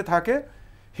হিসেবে থাকে।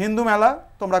 হিন্দু মেলা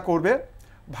তোমরা করবে,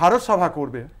 ভারত সভা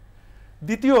করবে।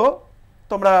 দ্বিতীয়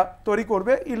তোমরা তৈরি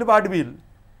করবে ইলবার্ট বিল।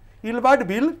 ইলবার্ট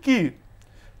বিল কি?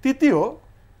 তৃতীয়,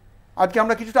 আজকে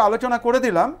আমরা কিছুটা আলোচনা করে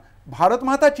দিলাম, ভারত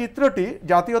মাতা চিত্রটি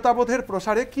জাতীয়তাবোধের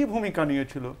প্রসারে কি ভূমিকা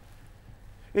নিয়েছিল।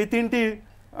 এই 3টি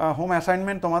হোম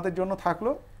অ্যাসাইনমেন্ট তোমাদের জন্য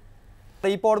থাকলো।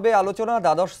 এই পর্বে আলোচনা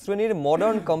দ্বাদশ শ্রেণীর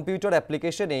মডার্ন কম্পিউটার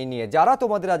অ্যাপ্লিকেশন এই নিয়ে। যারা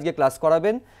তোমাদের আজকে ক্লাস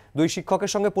করাবেন, 2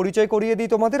 শিক্ষকের সঙ্গে পরিচয় করিয়ে দিই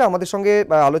তোমাদের। আমাদের সঙ্গে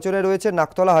আলোচনায় রয়েছে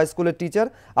নাকতলা হাই স্কুলের টিচার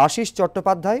আশিস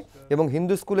চট্টোপাধ্যায় এবং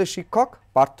হিন্দু স্কুলের শিক্ষক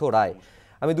পার্থ রায়।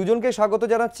 আমি দুজনকে স্বাগত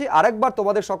জানাচ্ছি। আরেকবার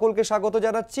তোমাদের সকলকে স্বাগত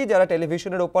জানাচ্ছি। যারা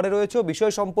টেলিভিশনের ওপারে রয়েছে,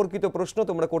 বিষয় সম্পর্কিত প্রশ্ন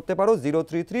তোমরা করতে পারো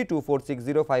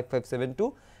 033246055725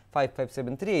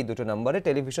 5573 এই দুটো নাম্বারে।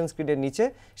 টেলিভিশন স্ক্রিনের নিচে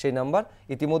সেই নাম্বার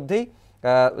ইতিমধ্যেই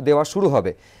দেওয়া শুরু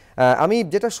হবে। আমি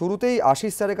যেটা শুরুতেই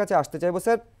আশিস স্যারের কাছে আসতে চাইবো।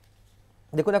 স্যার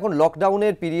দেখুন, এখন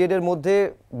লকডাউনের পিরিয়ডের মধ্যে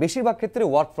বেশিরভাগ ক্ষেত্রে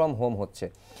ওয়ার্ক ফ্রম হোম হচ্ছে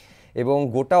এবং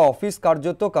গোটা অফিস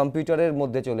কার্যত কম্পিউটারের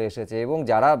মধ্যে চলে এসেছে, এবং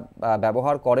যারা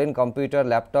ব্যবহার করেন কম্পিউটার,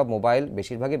 ল্যাপটপ, মোবাইল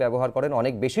বেশিরভাগই ব্যবহার করেন,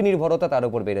 অনেক বেশি নির্ভরতা তার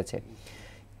উপর বেড়েছে।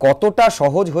 কতটা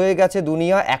সহজ হয়ে গেছে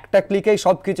দুনিয়া, একটা ক্লিকেই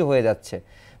সব কিছু হয়ে যাচ্ছে।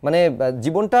 মানে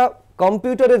জীবনটা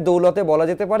কম্পিউটারের দৌলতে বলা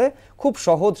যেতে পারে খুব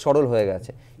সহজ সরল হয়ে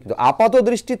গেছে। কিন্তু আপাত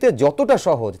দৃষ্টিতে যতটা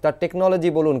সহজ, তার টেকনোলজি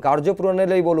বলুন,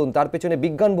 কার্যপ্রণালী বলুন, তার পেছনে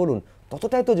বিজ্ঞান বলুন,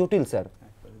 ততটাই তো জটিল স্যার।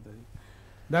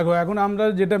 দেখো, এখন আমরা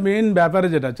যেটা মেইন ব্যাপারে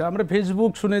যেটা আছে, আমরা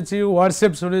ফেসবুক শুনেছি,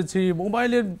 হোয়াটসঅ্যাপ শুনেছি,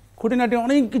 মোবাইলের খুঁটিনাটি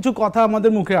অনেক কিছু কথা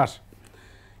আমাদের মুখে আসে,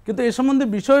 কিন্তু এ সম্বন্ধে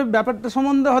ব্যাপারটা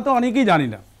সম্বন্ধে হয়তো অনেকেই জানি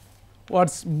না।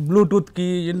 ব্লুটুথ কি,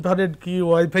 ইনফ্রারেড কি,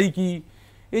 ওয়াইফাই কি,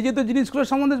 এই যে তো জিনিসগুলোর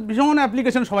সম্বন্ধে ভীষণ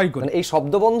অ্যাপ্লিকেশন সবাই করে, এই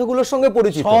শব্দবন্ধগুলোর সঙ্গে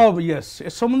পরিচিত সব, ইয়েস,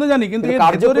 এর সম্বন্ধে জানি, কিন্তু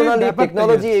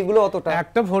টেকনোলজি এগুলো অতটা।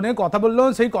 একটা ফোনে কথা বললেও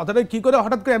সেই কথাটা কি করে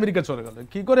হঠাৎ করে আমেরিকা চলে গেল,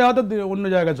 কি করে হয়তো অন্য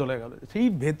জায়গায় চলে গেল, সেই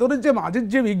ভেতরের যে মাঝের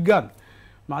যে বিজ্ঞান,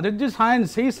 মাঝের যে সায়েন্স,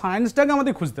 সেই সায়েন্সটাকে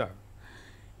আমাদের খুঁজতে হবে।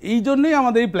 এই জন্যই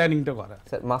আমাদের এই প্ল্যানিংটা করা।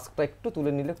 স্যার মাস্কটা একটু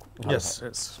তুলে নিলে খুব ভালো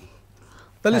হয়।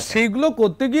 তাহলে সেইগুলো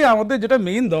করতে গিয়ে আমাদের যেটা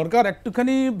মেইন দরকার,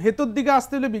 একটুখানি ভেতর দিকে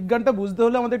আসতে হলে, বিজ্ঞানটা বুঝতে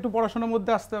হলে আমাদের একটু পড়াশোনার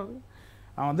মধ্যে আসতে হবে।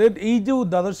 আমাদের এই যে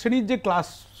দ্বাদশ শ্রেণীর যে ক্লাস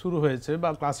শুরু হয়েছে বা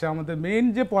ক্লাসে আমাদের মেইন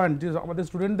যে পয়েন্ট, যে আমাদের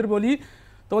স্টুডেন্টদের বলি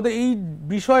তোমাদের এই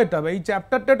বিষয়টা বা এই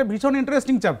চ্যাপ্টারটা একটা ভীষণ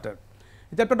ইন্টারেস্টিং চ্যাপ্টার।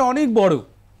 এই চ্যাপ্টারটা অনেক বড়,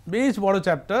 বেশ বড়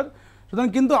চ্যাপ্টার। সুতরাং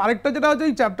কিন্তু আরেকটা যেটা হচ্ছে,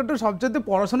 এই চ্যাপ্টারটা সবচেয়ে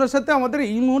পড়াশোনার সাথে আমাদের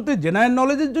এই মুহূর্তে জেনারেল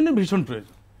নলেজের জন্য ভীষণ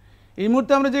প্রয়োজন। এই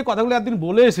মুহূর্তে আমরা যে কথাগুলো একদিন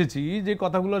বলে এসেছি, যে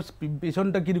কথাগুলোর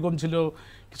পেছনটা কীরকম ছিল,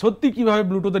 সত্যি কীভাবে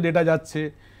ব্লুটুথে ডেটা যাচ্ছে,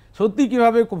 সত্যি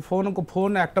কীভাবে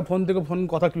ফোন একটা ফোন থেকে ফোন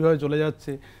কথা কীভাবে চলে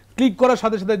যাচ্ছে, ক্লিক করার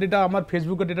সাথে সাথে ডেটা আমার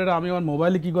ফেসবুকের ডেটাটা আমি আমার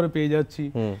মোবাইলে কী করে পেয়ে যাচ্ছি,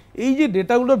 এই যে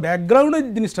ডেটাগুলোর ব্যাকগ্রাউন্ডে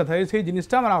যে জিনিসটা থাকে, সেই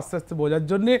জিনিসটা আমার আস্তে আস্তে বোঝার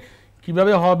জন্যে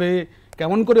কীভাবে হবে,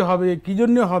 কেমন করে হবে, কী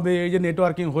জন্য হবে, এই যে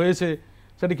নেটওয়ার্কিং হয়েছে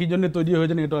সেটা কী জন্য তৈরি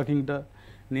হয়েছে,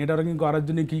 নেটওয়ার্কিং করার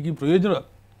জন্য কী কী প্রয়োজন,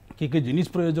 কী কী জিনিস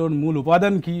প্রয়োজন, মূল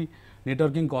উপাদান কী,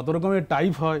 নেটওয়ার্কিং কত রকমের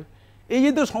টাইপ হয়, এই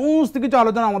যে তো সমস্ত কিছু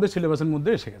আলোচনা আমাদের সিলেবাসের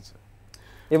মধ্যে এসে গেছে।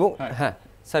 এবং হ্যাঁ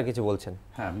স্যার কিছু বলছেন।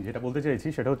 হ্যাঁ, আমি যেটা বলতে চাইছি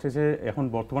সেটা হচ্ছে যে এখন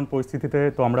বর্তমান পরিস্থিতিতে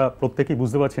তো আমরা প্রত্যেকেই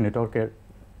বুঝতে পারছি নেটওয়ার্কের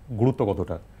গুরুত্ব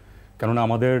কতটা। কেননা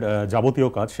আমাদের যাবতীয়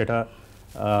কাজ, সেটা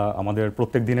আমাদের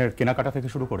প্রত্যেক দিনের কেনাকাটা থেকে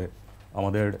শুরু করে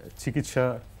আমাদের চিকিৎসা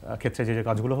ক্ষেত্রে যে যে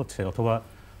কাজগুলো হচ্ছে, অথবা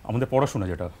আমাদের পড়াশোনা,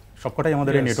 যেটা সবকটাই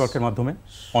আমাদের এই নেটওয়ার্কের মাধ্যমে,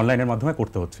 অনলাইনের মাধ্যমে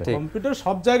করতে হচ্ছে। কম্পিউটার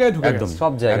সব জায়গায় ঢুকে একদম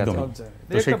সব জায়গায়।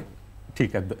 তো সেই ঠিক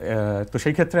তো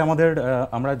সেই ক্ষেত্রে আমাদের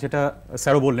আমরা যেটা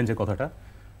স্যারও বললেন যে কথাটা,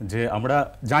 যে আমরা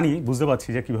জানি, বুঝতে পারছি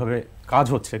যে কিভাবে কাজ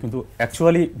হচ্ছে, কিন্তু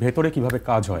অ্যাকচুয়ালি ভেতরে কিভাবে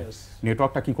কাজ হয়,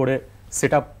 নেটওয়ার্কটা কি করে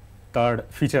সেট আপ, তার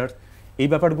ফিচার, এই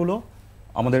ব্যাপারগুলো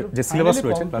আমাদের যে সিলেবাস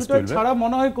রয়েছে ক্লাস 12 ছাড়া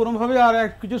মনে হয় কোনোভাবে আর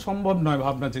কিছু সম্ভব নয়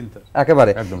ভাবনা চিন্তা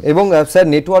একেবারে। এবং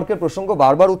স্যার নেটওয়ার্কের প্রসঙ্গ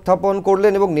বারবার উত্থাপন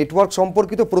করলেন, এবং নেটওয়ার্ক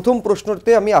সম্পর্কিত প্রথম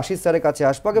প্রশ্নতে আমি আশিস স্যারের কাছে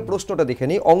আসবো। আগে প্রশ্নটা দেখে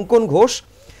নিই। অঙ্কন ঘোষ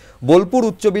বোলপুর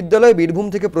উচ্চ বিদ্যালয় বীরভূম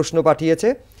থেকে প্রশ্ন পাঠিয়েছে,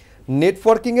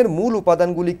 নেটওয়ার্কিং এর মূল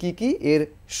উপাদানগুলি কি কি, এর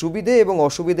সুবিধে এবং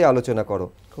অসুবিধে আলোচনা করো।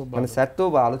 মানে স্যার তো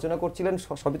আলোচনা করছিলেন,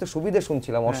 সবই তো সুবিধে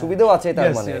শুনছিলাম, অসুবিধাও আছে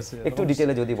তার মানে, একটু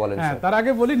ডিটেইলে যদি বলেন। হ্যাঁ, তার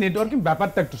আগে বলি নেটওয়ার্কিং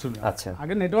ব্যাপারটা একটু শুনি। আচ্ছা,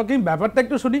 আগে নেটওয়ার্কিং ব্যাপারটা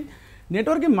একটু শুনি।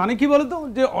 নেটওয়ার্কিং মানে কি বলতো,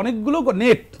 যে অনেকগুলো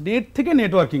নেট থেকে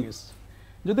নেটওয়ার্কিং এসে,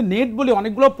 যদি নেট বলি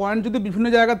অনেকগুলো পয়েন্ট যদি বিভিন্ন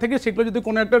জায়গা থেকে, সেগুলো যদি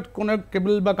কোনো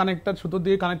কেবল বা কানেক্টার সুতো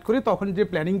দিয়ে কানেক্ট করি, তখন যে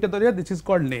প্ল্যানিংটা তৈরি হয়, দিস ইজ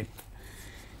কল্ড নেট।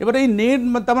 এবার এই নেট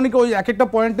তার মানে কি, ওই এক একটা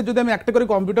পয়েন্টে যদি আমি একটা করে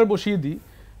কম্পিউটার বসিয়ে দিই,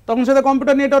 তখন সেটা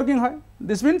কম্পিউটার নেটওয়ার্কিং হয়।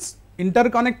 This means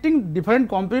ইন্টারকানেক্টিং different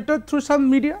computer through some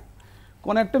media.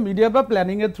 কোনো একটা মিডিয়া বা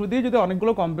প্ল্যানিংয়ের থ্রু দিয়ে যদি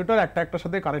অনেকগুলো কম্পিউটার একটার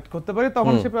সাথে কানেক্ট করতে পারি,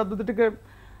 তখন সেই পদ্ধতিটিকে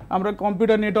আমরা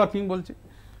কম্পিউটার নেটওয়ার্কিং বলছি।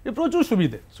 এই প্রচুর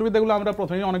সুবিধাগুলো আমরা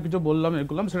প্রথমেই অনেক কিছু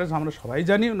বললাম, সেটা আমরা সবাই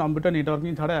জানি। কম্পিউটার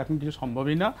নেটওয়ার্কিং ছাড়া এখন কিছু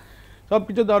সম্ভবই না। সব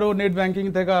কিছু ধরো নেট ব্যাঙ্কিং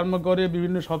থেকে আরম্ভ করে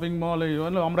বিভিন্ন শপিং মল,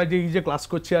 আমরা যে ক্লাস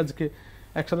করছি আজকে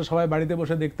একসাথে সবাই বাড়িতে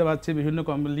বসে দেখতে পাচ্ছি, বিভিন্ন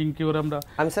লিঙ্ক কি করে আমরা।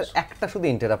 আমি স্যার একটা শুধু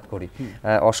ইন্টারাপ্ট করি,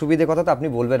 অসুবিধে কথা তো আপনি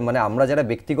বলবেন, মানে আমরা যারা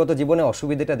ব্যক্তিগত জীবনে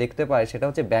অসুবিধাটা দেখতে পাই, সেটা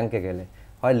হচ্ছে ব্যাংকে গেলে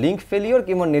হয় লিঙ্ক ফেলিওর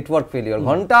কিংবা নেটওয়ার্ক ফেলিওর,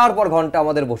 ঘন্টার পর ঘন্টা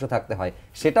আমাদের বসে থাকতে হয়,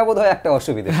 সেটা বোধহয় একটা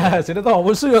অসুবিধা। হ্যাঁ, সেটা তো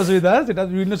অবশ্যই অসুবিধা, সেটা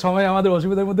বিভিন্ন সময় আমাদের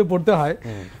অসুবিধার মধ্যে পড়তে হয়।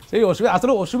 সেই অসুবিধা,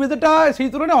 আসলে অসুবিধাটা সেই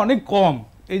তুলনায় অনেক কম,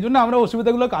 এই জন্য আমরা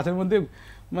অসুবিধাগুলো কাছের মধ্যে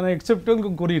মানে অ্যাকসেপ্টেবল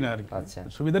করি না আর কি। আচ্ছা,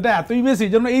 সুবিধাটা এতই বেশি,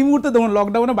 যেমন এই মুহূর্তে দেখুন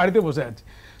লকডাউনে বাড়িতে বসে আছে,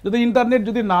 যদি ইন্টারনেট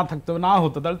যদি না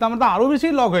হতো তাহলে তো আমরা আরো বেশি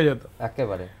লক হয়ে যেত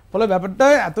একেবারে। ফলে ব্যাপারটা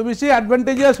এত বেশি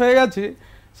অ্যাডভান্টেজিয়াস হয়ে গেছে,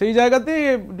 সেই জায়গাতে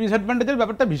ডিসঅ্যাডভান্টেজের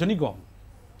ব্যাপারটা ভীষণই কম।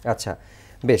 আচ্ছা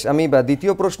বেশ, আমি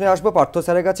দ্বিতীয় প্রশ্নে আসবো পার্থ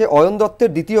স্যারের কাছে। অয়ন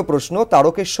দত্তের দ্বিতীয় প্রশ্ন,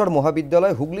 তারকেশ্বর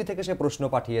মহাবিদ্যালয় হুগলি থেকে সে প্রশ্ন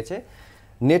পাঠিয়েছে,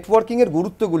 নেটওয়ার্কিং এর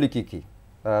গুরুত্বগুলি কি কি?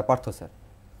 পার্থ স্যার।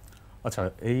 আচ্ছা,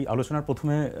 এই আলোচনার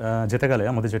প্রথমে যেতে গেলে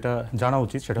আমাদের যেটা জানা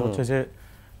উচিত সেটা হচ্ছে যে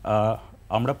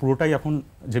আমরা পুরোটাই এখন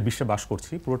যে বিশ্বে বাস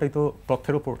করছি, পুরোটাই তো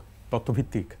তথ্যের ওপর,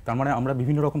 তথ্যভিত্তিক। তার মানে আমরা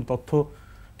বিভিন্ন রকম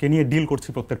তথ্যকে নিয়ে ডিল করছি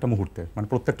প্রত্যেকটা মুহূর্তে, মানে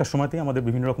প্রত্যেকটা সময়তেই আমাদের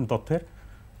বিভিন্ন রকম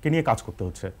তথ্যকে নিয়ে কাজ করতে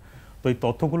হচ্ছে। তো এই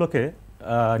তথ্যগুলোকে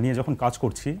নিয়ে যখন কাজ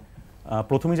করছি,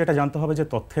 প্রথমেই যেটা জানতে হবে যে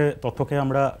তথ্যকে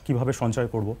আমরা কিভাবে সঞ্চয়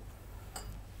করব,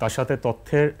 তার সাথে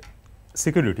তথ্যের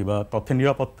সিকিউরিটি বা তথ্যের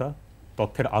নিরাপত্তা,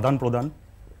 তথ্যের আদান প্রদান,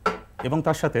 এবং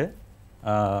তার সাথে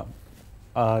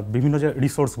বিভিন্ন যে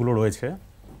রিসোর্সগুলো রয়েছে,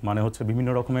 মানে হচ্ছে বিভিন্ন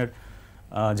রকমের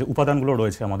যে উপাদানগুলো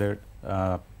রয়েছে আমাদের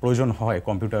প্রয়োজন হয়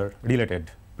কম্পিউটার রিলেটেড,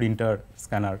 প্রিন্টার,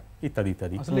 স্ক্যানার ইত্যাদি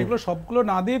ইত্যাদি। আসলে এগুলো সবগুলো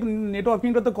না দিয়ে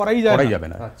নেটওয়ার্কিংটা তো করাই যাবে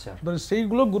না। আচ্ছা,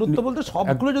 সেইগুলো গুরুত্ব বলতে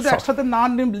সবগুলো যদি একসাথে না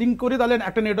লিংক করি, তাহলে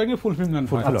একটা নেটওয়ার্কিং ফুলফিল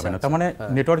হবে না। তার মানে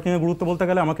নেটওয়ার্কিং এর গুরুত্ব বলতে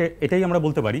গেলে আমাকে এটাই আমরা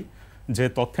বলতে পারি যে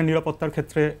তথ্যের নিরাপত্তার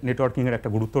ক্ষেত্রে নেটওয়ার্কিং এর একটা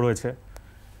গুরুত্ব রয়েছে।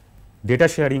 ডেটা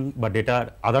শেয়ারিং বা ডেটার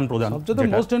আদান প্রদান,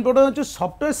 সবচেয়ে মোস্ট ইম্পর্টেন্ট হচ্ছে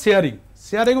software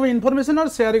sharing of information R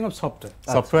sharing of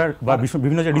software বা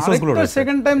বিভিন্ন যে রিসোর্সগুলো রয়েছে।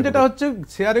 সেকেন্ড টাইম যেটা হচ্ছে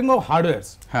শেয়ারিং অফ হার্ডওয়্যার।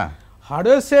 হ্যাঁ,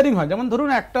 হার্ডওয়্যার শেয়ারিং হয়, যেমন ধরুন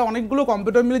একটা অনেকগুলো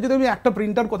কম্পিউটার মিলে যদি আমি একটা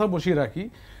প্রিন্টার কোথাও বসিয়ে রাখি,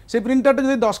 সেই প্রিন্টারটা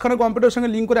যদি 10খানা কম্পিউটারের সঙ্গে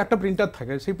লিঙ্ক করে একটা প্রিন্টার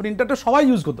থাকে, সেই প্রিন্টারটা সবাই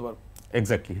ইউজ করতে পারবে।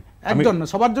 এক্স্যাক্টলি, একজন না,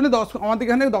 সবার জন্য আমাদের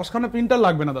এখানে 10খানা প্রিন্টার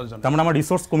লাগবে না 10 জন। তার মানে আমার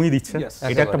রিসোর্স কমিয়ে দিচ্ছে,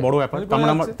 এটা একটা বড় ব্যাপার। তার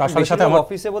মানে তার সাথে সাথে আমার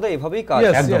অফিসে বোধহয় এভাবেই কাজ,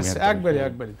 একবারই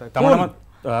তার মানে আমার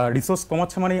রিসোর্স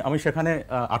কমাচ্ছে, মানে আমি সেখানে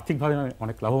আর্থিকভাবে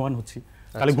অনেক লাভবান হচ্ছি।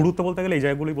 তাহলে গুরুত্ব বলতে গেলে এই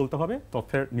জায়গাগুলোই বলতে হবে,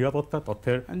 তথ্যের নিরাপত্তা,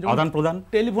 তথ্যের আদান প্রদান।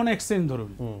 টেলিফোন এক্সচেঞ্জ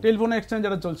ধরুন, টেলিফোন এক্সচেঞ্জ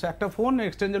যেটা চলছে, একটা ফোন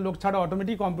এক্সচেঞ্জের লোক ছাড়া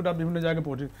অটোমেটিক কম্পিউটার বিভিন্ন জায়গায়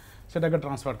পৌঁছে সেটাকে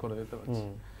ট্রান্সফার করে দিতে পারছে।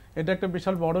 এটা একটা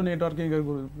বিশাল বড় নেটওয়ার্কিং এর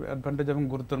অ্যাডভান্টেজ এবং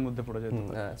গুরুত্বের মধ্যে পড়ে যেতে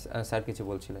পারে। স্যার কিছু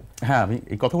বলছিলেন? হ্যাঁ, আমি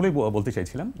এই কথাগুলোই বলতে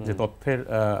চাইছিলাম যে তথ্যের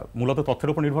মূলত তথ্যের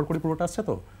উপর নির্ভর করে পুরোটা আসছে।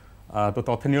 তো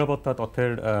তথ্যের নিরাপত্তা,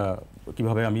 তথ্যের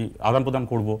কিভাবে আমি আদান প্রদান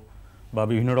করব, বা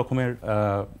বিভিন্ন রকমের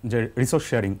যে রিসোর্স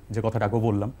শেয়ারিং যে কথাটা আগেও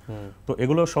বললাম, তো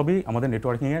এগুলো সবই আমাদের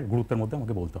নেটওয়ার্কিংয়ের গুরুত্বের মধ্যে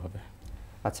আমাকে বলতে হবে।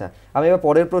 আচ্ছা, আমি এবার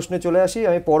পরের প্রশ্নে চলে আসি।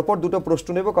 আমি পরপর দুটো প্রশ্ন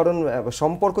নেব কারণ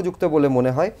সম্পর্কযুক্ত বলে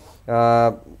মনে হয়।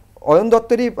 অয়ন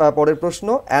দত্তেরই পরের প্রশ্ন,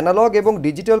 অ্যানালগ এবং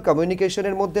ডিজিটাল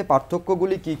কমিউনিকেশনের মধ্যে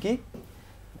পার্থক্যগুলি কি কি?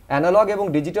 অ্যানালগ এবং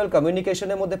ডিজিটাল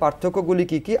কমিউনিকেশনের মধ্যে পার্থক্যগুলি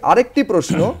কি কি? আরেকটি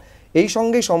প্রশ্ন এই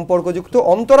সঙ্গেই সম্পর্কযুক্ত,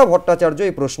 অন্তরা ভট্টাচার্য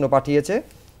এই প্রশ্ন পাঠিয়েছে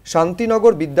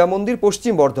শান্তিনগর বিদ্যামন্দির,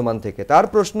 পশ্চিম বর্ধমান থেকে। তার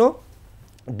প্রশ্ন,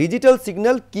 ডিজিটাল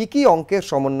সিগন্যাল কি কি অঙ্কের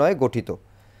সমন্বয়ে গঠিত?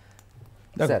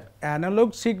 স্যার, অ্যানালগ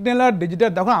সিগন্যাল আর ডিজিটাল,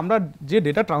 দেখো আমরা যে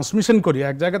ডেটা ট্রান্সমিশন করি,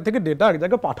 এক জায়গা থেকে ডেটা এক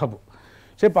জায়গায় পাঠাবো,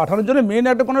 সেই পাঠানোর জন্য মেন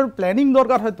একটা কোনো প্ল্যানিং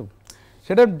দরকার হয়তো,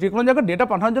 সেটা যে কোনো জায়গায় ডেটা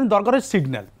পাঠানোর জন্য দরকার হয়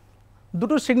সিগন্যাল।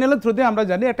 দুটো সিগন্যালের থ্রুতে আমরা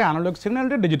জানি, একটা অ্যানালগ সিগন্যাল,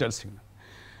 একটা digital signal.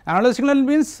 Analog signal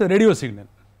means radio signal,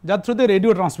 যার থ্রুতে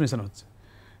রেডিও ট্রান্সমিশন হচ্ছে।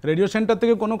 রেডিও সেন্টার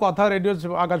থেকে কোনো কথা, রেডিও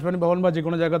আকাশবাণী ভবন বা যে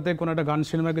কোনো জায়গাতে কোনো একটা গান,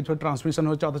 সিনেমা কিছু ট্রান্সমিশন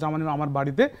হচ্ছে, অথচ আমার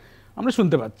বাড়িতে আমরা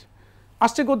শুনতে পাচ্ছি।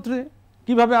 আসছে কোথায়,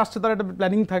 কীভাবে আসছে, তার একটা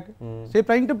প্ল্যানিং থাকে। সেই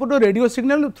প্ল্যানিংটা পুরো রেডিও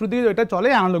সিগন্যাল থ্রু দিয়ে এটা চলে,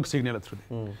 অ্যানালগ সিগন্যালের থ্রু দিয়ে।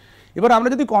 এবার আমরা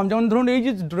যদি কম, যেমন ধরুন এই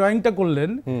যে ড্রয়িংটা করলেন,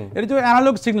 এটা যে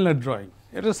অ্যানালগ সিগন্যালের ড্রয়িং,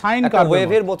 এটা সাইন কার্ভ,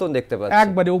 ওয়েভের মতন দেখতে পাচ্ছি,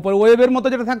 একবারে উপর ওয়েভের মতো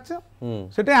যেটা থাকছে,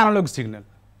 সেটা অ্যানালগ সিগন্যাল।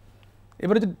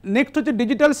 এবারে নেক্সট হচ্ছে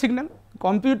ডিজিটাল সিগন্যাল।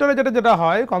 কম্পিউটারে যেটা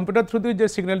হয়, কম্পিউটার থ্রু দিয়ে যে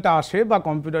সিগন্যালটা আসে বা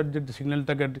কম্পিউটার যে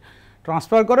সিগন্যালটাকে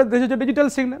ট্রান্সফার করে, দিস হচ্ছে ডিজিটাল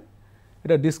সিগন্যাল।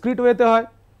 এটা ডিসক্রিট ওয়েতে হয়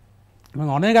এবং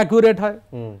অনেক অ্যাকুরেট হয়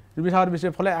বিশাল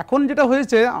বিষয়। ফলে এখন যেটা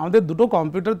হয়েছে, আমাদের দুটো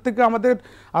কম্পিউটার থেকে, আমাদের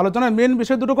আলোচনার মেন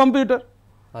বিষয় দুটো কম্পিউটার।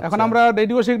 এখন আমরা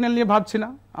রেডিও সিগন্যাল নিয়ে ভাবছি না,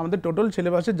 আমাদের টোটাল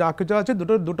সিলেবাসে যা কিছু আছে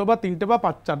দুটো বা তিনটে বা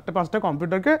চারটে পাঁচটা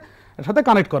কম্পিউটারকে সাথে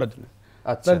কানেক্ট করার জন্য।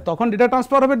 তখন ডেটা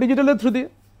ট্রান্সফার হবে ডিজিটালের থ্রু দিয়ে।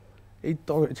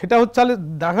 সেটা হচ্ছে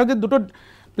দেখা যায় দুটো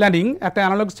প্ল্যানিং, একটা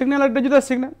অ্যানালগ সিগন্যাল আর ডিজিটাল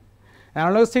সিগন্যাল।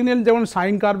 অ্যানালগ সিগন্যাল যেমন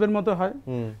সাইন কার্ভের মতো হয়,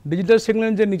 ডিজিটাল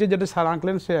সিগন্যাল যে নিচে যেটা সার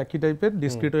আঁকলেন সে একই টাইপের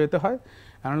ডিসক্রিট ওয়েতে হয়।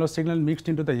 Analog signal mixed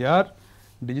into the air,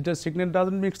 digital signal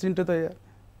doesn't mixed into the air.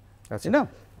 আচ্ছা না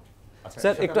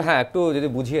স্যার, একটু যদি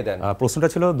বুঝিয়ে দেন। প্রশ্নটা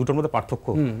ছিল দুটোর মধ্যে পার্থক্য,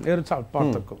 এর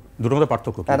পার্থক্য, দুটোর মধ্যে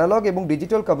পার্থক্য, অ্যানালগ এবং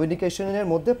ডিজিটাল কমিউনিকেশনের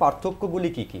মধ্যে পার্থক্যগুলি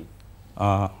কি কি?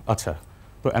 আচ্ছা,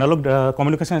 তো অ্যানালগ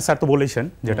কমিউনিকেশন স্যার তো বলেছেন,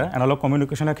 যেটা অ্যানালগ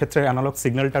কমিউনিকেশনের ক্ষেত্রে অ্যানালগ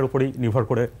সিগন্যালটার উপরেই নির্ভর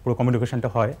করে পুরো কমিউনিকেশনটা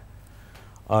হয়।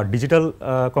 আর ডিজিটাল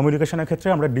কমিউনিকেশনের ক্ষেত্রে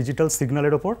আমরা ডিজিটাল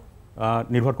সিগন্যালের ওপর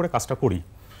নির্ভর করে কাজটা করি।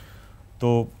 তো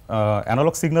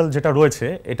অ্যানালগ সিগন্যাল যেটা রয়েছে,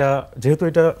 এটা যেহেতু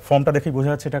এটা ফর্মটা দেখেই বোঝা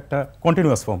যাচ্ছে এটা একটা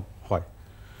কন্টিনিউয়াস ফর্ম হয়,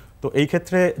 তো এই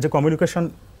ক্ষেত্রে যে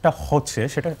কমিউনিকেশনটা হচ্ছে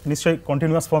সেটা নিশ্চয়ই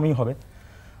কন্টিনিউয়াস ফর্মই হবে।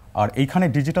 আর এইখানে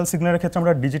ডিজিটাল সিগন্যালের ক্ষেত্রে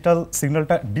আমরা ডিজিটাল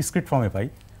সিগন্যালটা ডিসক্রিট ফর্মে পাই,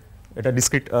 এটা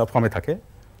ডিসক্রিট ফর্মে থাকে।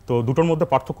 তো দুটোর মধ্যে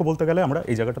পার্থক্য বলতে গেলে আমরা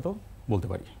এই জায়গাটা তো বলতে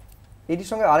পারি। এটির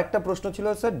সঙ্গে আরেকটা প্রশ্ন ছিল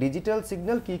স্যার, ডিজিটাল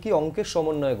সিগন্যাল কি কি অঙ্কের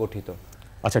সমন্বয়ে গঠিত?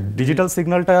 আচ্ছা, ডিজিটাল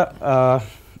সিগন্যালটা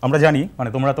আমরা জানি, মানে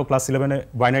তোমরা তো ক্লাস 11-এ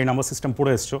বাইনারি নাম্বার সিস্টেম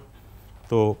পড়ে এসছো,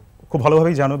 তো খুব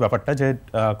ভালোভাবেই জানো ব্যাপারটা যে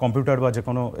কম্পিউটার বা যে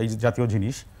কোনো এই জাতীয়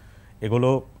জিনিস এগুলো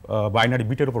বাইনারি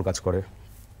বিটের উপর কাজ করে।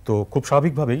 তো খুব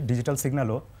স্বাভাবিকভাবেই ডিজিটাল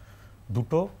সিগন্যালও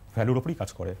দুটো ভ্যালুর উপরই কাজ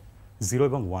করে, 0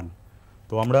 এবং 1।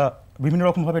 তো আমরা বিভিন্ন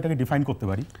রকমভাবে এটাকে ডিফাইন করতে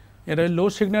পারি। এটা লো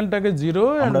সিগন্যালটাকে 0,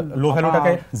 আমরা লো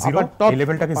ভ্যালুটাকে 0, এই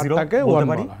লেভেলটাকে 0 বলতে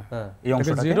পারি, এই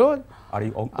অংশটাকে 0, আর এই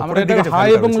আমরা এটাকে হাই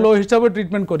এবং লো হিসাবে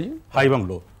ট্রিটমেন্ট করি, হাই এবং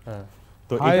লো।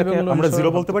 তো এটাকে আমরা 0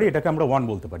 বলতে পারি, এটাকে আমরা 1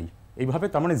 বলতে পারি। এইভাবে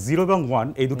তার মানে 0 এবং 1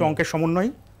 এই দুটো অঙ্কের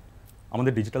সমন্বয়ে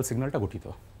আমাদের ডিজিটাল সিগন্যালটা গঠিত।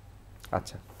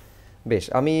 আচ্ছা, বেশ।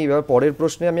 এবার পরের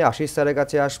প্রশ্নে আমি আশিস স্যারের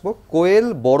কাছে আসবো। কোয়েল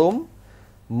বরম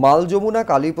মালযমুনা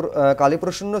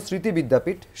কালীপ্রসন্ন স্মৃতি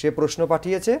বিদ্যাপীঠ সে প্রশ্ন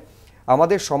পাঠিয়েছে,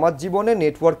 আমাদের সমাজ জীবনে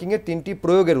নেটওয়ার্কিংয়ের 3টি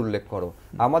প্রয়োগের উল্লেখ করো।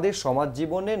 আমাদের সমাজ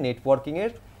জীবনে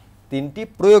নেটওয়ার্কিংয়ের 3টি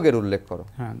প্রয়োগের উল্লেখ করো।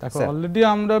 হ্যাঁ, দেখো অলরেডি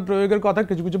আমরা প্রয়োগের কথা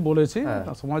কিছু কিছু বলেছি।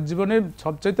 সমাজ জীবনে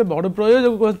সবচাইতে বড়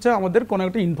প্রয়োগ হচ্ছে আমাদের কোনো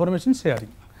একটা ইনফরমেশন শেয়ারিং।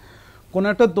 কোনো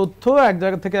একটা তথ্য এক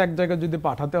জায়গা থেকে এক জায়গায় যদি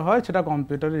পাঠাতে হয়, সেটা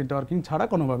কম্পিউটার নেটওয়ার্কিং ছাড়া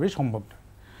কোনোভাবেই সম্ভব না।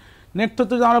 নেক্সট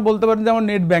হচ্ছে আমরা বলতে পারি যেমন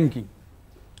নেট ব্যাংকিং।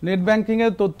 নেট ব্যাংকিং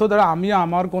এর তথ্য দ্বারা আমি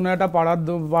আমার কোনো একটা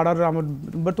পাড়ার আমার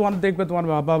তোমার দেখবে তোমার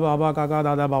বাবা কাকা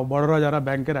দাদা বা বড়রা যারা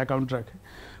ব্যাংকের অ্যাকাউন্ট রাখে,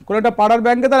 কোনো একটা পাড়ার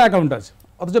ব্যাংকে তার অ্যাকাউন্ট আছে,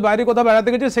 অথচ বাইরে কোথাও বেড়াতে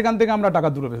গেছে সেখান থেকে আমরা টাকা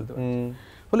তুলে ফেলতে পারি।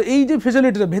 ফলে এই যে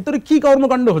ফেসিলিটিটা ভেতরে কি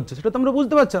কর্মকাণ্ড হচ্ছে সেটা তো আমরা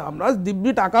বুঝতে পারছি। আমরা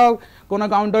দিব্যি টাকা কোনো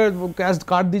কাউন্টারে ক্যাশ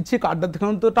কার্ড দিচ্ছি, কার্ডটা থেকে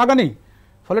তো টাকা নেই,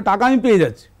 ফলে টাকা আমি পেয়ে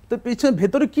যাচ্ছি, তো পিছনে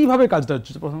ভেতরে কীভাবে কাজটা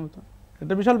হচ্ছে প্রথমত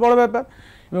এটা বিশাল বড় ব্যাপার।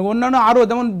 এবং অন্যান্য আরও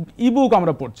যেমন ইবুক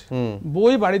আমরা পড়ছি,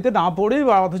 বই বাড়িতে না পড়ে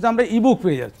অথচ আমরা ইবুক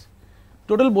পেয়ে যাচ্ছি,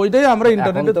 টোটাল বইটাই আমরা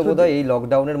ইন্টারনেটে। এই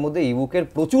লকডাউনের মধ্যে ইবুকের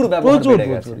প্রচুর ব্যবহার বেড়ে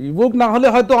গেছে। ইবুক না হলে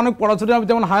হয়তো অনেক পড়াশোনা,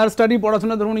 যেমন হায়ার স্টাডি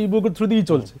পড়াশোনা ধরুন ইবুকের থ্রুতেই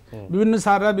চলছে, বিভিন্ন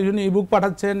স্যাররা বিভিন্ন ইবুক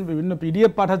পাঠাচ্ছেন, বিভিন্ন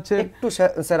পিডিএফ পাঠাচ্ছেন। একটু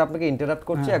স্যার আপনাকে ইন্টারাপ্ট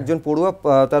করছি, একজন পড়ুয়া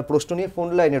তার প্রশ্ন নিয়ে ফোন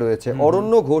লাইনে রয়েছে,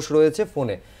 অরণ্য ঘোষ রয়েছে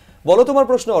ফোনে। বলো তোমার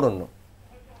প্রশ্ন অরণ্য।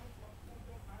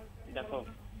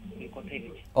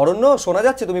 অরণ্য শোনা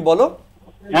যাচ্ছে, তুমি বলো।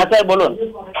 হ্যাঁ স্যার বলুন।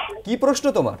 কি প্রশ্ন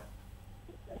তোমার?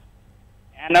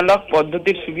 অ্যানালগ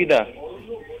পদ্ধতির সুবিধা।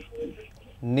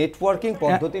 নেটওয়ার্কিং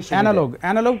পদ্ধতির সুবিধা,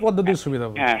 অ্যানালগ পদ্ধতির সুবিধা।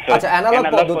 আচ্ছা, অ্যানালগ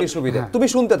পদ্ধতির সুবিধা, তুমি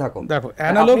শুনতে থাকো। দেখো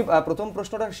অ্যানালগ, প্রথম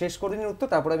প্রশ্নটা শেষ করে নিন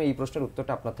উত্তর, তারপরে আমি এই প্রশ্নের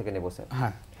উত্তরটা আপনার থেকে নেব স্যার।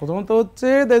 হ্যাঁ, প্রথমত হচ্ছে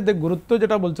গুরুত্ব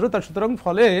যেটা বলছিল তার, সুতরাং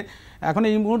ফলে এখন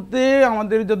এই মুহূর্তে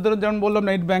আমাদের যেমন বললাম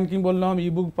নেট ব্যাংকিং বললাম,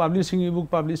 ইবুক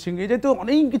পাবলিশিং এই জাতীয়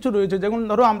অনেক কিছু রয়েছে। যেমন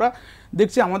ধরো আমরা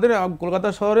দেখছি আমাদের কলকাতা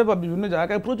শহরে বা বিভিন্ন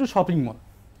জায়গায় প্রচুর শপিং মল,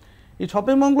 এই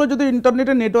শপিং মলগুলো যদি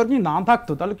ইন্টারনেটের নেটওয়ার্কিং না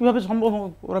থাকতো তাহলে কীভাবে সম্ভব,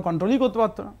 ওরা কন্ট্রোলই করতে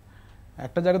পারতো না।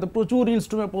 একটা জায়গাতে প্রচুর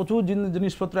ইনস্ট্রুমেন্ট, প্রচুর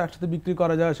জিনিসপত্র একসাথে বিক্রি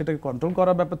করা যায়, সেটাকে কন্ট্রোল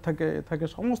করার ব্যাপার থাকে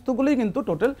সমস্তগুলোই কিন্তু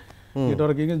টোটাল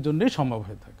নেটওয়ার্কিংয়ের জন্যই সম্ভব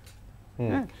হয়ে থাকে।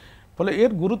 হ্যাঁ, ফলে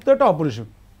এর গুরুত্বটা অপরিসীম।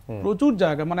 প্রচুর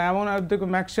জায়গা, মানে এমন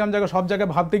ম্যাক্সিমাম জায়গা, সব জায়গায়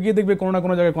ভাবতে গিয়ে দেখবে কোনো না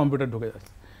কোনো জায়গায় কম্পিউটার ঢুকে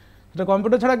যাচ্ছে, সেটা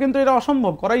কম্পিউটার ছাড়া কিন্তু এটা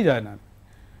অসম্ভব, করাই যায় না।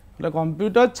 ফলে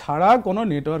কম্পিউটার ছাড়া কোনো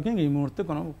নেটওয়ার্কিং এই মুহূর্তে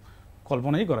কোনো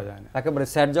কল্পনাই করা যায় না। একেবারে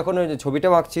স্যার যখন ওই ছবিটা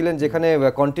আঁকছিলেন যেখানে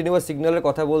কন্টিনিউয়াস সিগন্যালের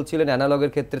কথা বলছিলেন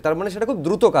অ্যানালগের ক্ষেত্রে, তার মানে সেটা খুব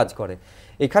দ্রুত কাজ করে।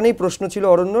 এখানেই প্রশ্ন ছিল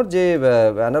অরণ্যর যে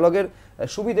অ্যানালগের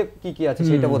সুবিধা কি কি আছে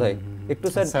সেটা বোধহয় একটু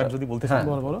স্যার যদি বলতে চান।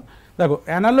 বলো। দেখো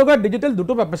অ্যানালগ আর ডিজিটাল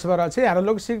দুটো ব্যাপার আছে।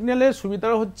 অ্যানালগ সিগন্যালের সুবিধা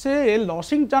হচ্ছে এর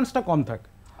লসিং চান্সটা কম থাকে।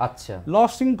 আচ্ছা,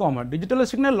 লসিং কম হয়। ডিজিটাল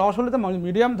সিগন্যাল লস হলে তো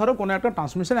মিডিয়াম, ধরো কোনো একটা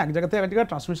ট্রান্সমিশন এক জায়গা থেকে এক জায়গায়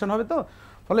ট্রান্সমিশন হবে, তো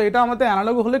ফলে এটা আমাদের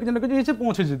অ্যানালগ হলে কিছু না কিছু এসে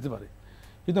পৌঁছে যেতে পারে।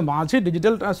 কিন্তু মাঝে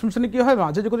ডিজিটাল ট্রান্সমিশনে কী হয়,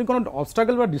 মাঝে যখন কোনো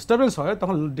অবস্ট্রাগল বা ডিস্টারবেন্স হয়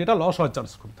তখন ডেটা লস হওয়ার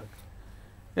চান্স খুব থাকে।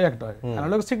 এই একটা হয়।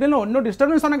 অ্যানালগ সিগন্যালে অন্য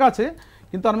ডিস্টারবেন্স অনেক আছে,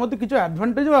 কিন্তু তার মধ্যে কিছু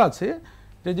অ্যাডভান্টেজও আছে।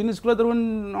 যে জিনিসগুলো ধরুন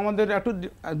আমাদের একটু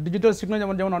ডিজিটাল সিগন্যাল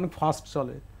যেমন অনেক ফাস্ট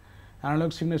চলে, অ্যানালগ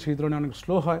সিগন্যাল সেই ধরনের অনেক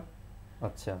স্লো হয়।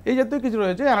 আচ্ছা, এই জাতীয় কিছু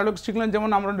রয়েছে। অ্যানালগ সিগন্যাল যেমন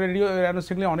আমরা অ্যানালগ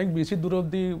সিগন্যাল অনেক বেশি দূর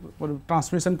অবধি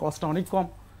ট্রান্সমিশন কস্টটা অনেক কম,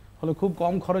 ফলে খুব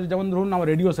কম খরচ। যেমন ধরুন আমার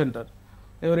রেডিও সেন্টার,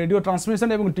 এবার রেডিও ট্রান্সমিশন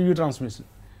এবং টিভি ট্রান্সমিশন,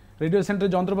 রেডিও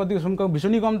সেন্টারের যন্ত্রপাতির সংখ্যা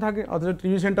ভীষণই কম থাকে, অথচ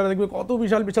টিভি সেন্টারে দেখবে কত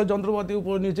বিশাল বিশাল যন্ত্রপাতি,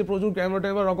 উপর নিচে প্রচুর ক্যামেরা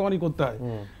ট্যামেরা রকমারি করতে হয়।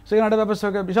 সেখানে একটা ব্যাপার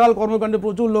সঙ্গে বিশাল কর্মকাণ্ডে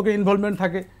প্রচুর লোকের ইনভলভমেন্ট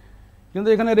থাকে। কিন্তু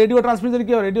এখানে রেডিও ট্রান্সমিশন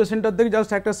কী হয়, রেডিও সেন্টার থেকে জাস্ট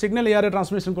একটা সিগন্যাল এয়ারে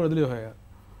ট্রান্সমিশন করে দিলে হয়ে যায়,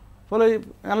 ফলে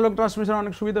অ্যানালগ ট্রান্সমিশন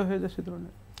অনেক সুবিধা হয়ে যায় সে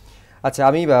ধরনের। আচ্ছা,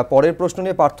 আমি পরের প্রশ্ন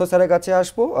নিয়ে পার্থ স্যারের কাছে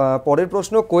আসবো। পরের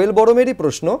প্রশ্ন কোয়েল বড়মেরই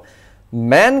প্রশ্ন,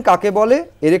 ম্যান কাকে বলে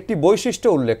এর একটি বৈশিষ্ট্য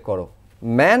উল্লেখ করো।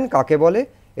 ম্যান কাকে বলে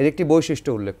এর একটি বৈশিষ্ট্য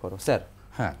উল্লেখ করো স্যার।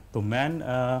 হ্যাঁ, তো ম্যান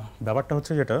ব্যাপারটা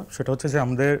হচ্ছে সেটা হচ্ছে যে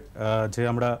আমাদের যে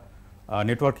আমরা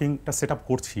নেটওয়ার্কিংটা সেট আপ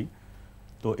করছি,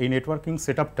 তো এই নেটওয়ার্কিং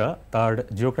সেট আপটা তার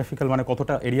জিওগ্রাফিক্যাল মানে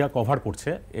কতটা এরিয়া কভার করছে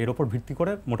এর ওপর ভিত্তি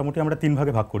করে মোটামুটি আমরা 3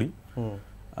 ভাগে ভাগ করি,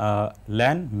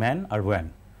 ল্যান, ম্যান আর ওয়্যান।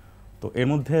 তো এর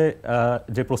মধ্যে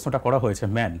যে প্রশ্নটা করা হয়েছে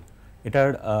ম্যান, এটার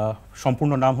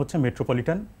সম্পূর্ণ নাম হচ্ছে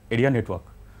মেট্রোপলিটন এরিয়া নেটওয়ার্ক।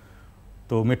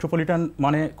 তো মেট্রোপলিটন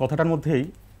মানে কথাটার মধ্যেই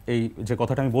এই যে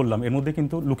কথাটা আমি বললাম এর মধ্যে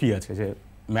কিন্তু লুকিয়ে আছে যে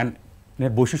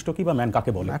ম্যানের বৈশিষ্ট্য কি বা ম্যান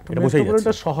কাকে বলে, এটা বোঝাই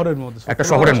যাচ্ছে। শহরের মধ্যে, একটা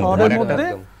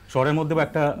শহরের মধ্যে বা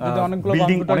একটা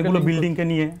অনেকগুলো বিল্ডিংকে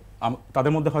নিয়ে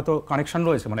তাদের মধ্যে হয়তো কানেকশন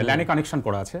রয়েছে, মানে ল্যানে কানেকশন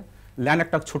করা আছে। ল্যান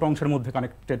একটা ছোট অংশের মধ্যে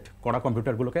কানেক্টেড করা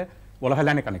কম্পিউটারগুলোকে বলা হয়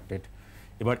ল্যানে কানেক্টেড।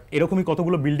 এবার এরকমই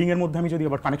কতগুলো বিল্ডিংয়ের মধ্যে আমি যদি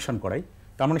আবার কানেকশন করাই,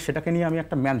 তার মানে সেটাকে নিয়ে আমি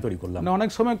একটা ম্যান তৈরি করলাম। অনেক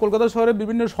সময় কলকাতা শহরে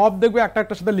বিভিন্ন সব দেখবে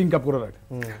একটা সাথে লিঙ্ক আপ করে রাখে,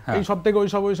 এই সব থেকে ওই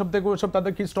সব থেকে ওই সব,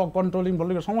 তাদের কি স্টক কন্ট্রোলিং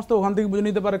বলে সমস্ত ওখান থেকে বুঝে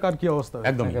নিতে পারে কার কি অবস্থা।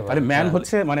 একদম, তাহলে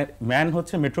ম্যান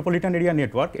হচ্ছে মেট্রোপলিটন এরিয়া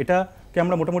নেটওয়ার্ক। এটাকে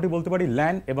আমরা মোটামুটি বলতে পারি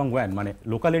ল্যান এবং ওয়্যান মানে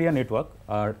লোকাল এরিয়া নেটওয়ার্ক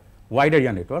আর ওয়াইড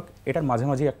এরিয়া নেটওয়ার্ক, এটার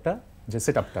মাঝামাঝি একটা যে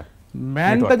সেটআপটা।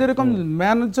 ম্যানটা যেরকম,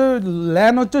 ম্যান হচ্ছে,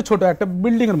 ল্যান হচ্ছে ছোট একটা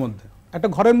বিল্ডিং এর মধ্যে, একটা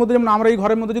ঘরের মধ্যে, যেমন আমরা এই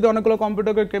ঘরের মধ্যে যদি অনেকগুলো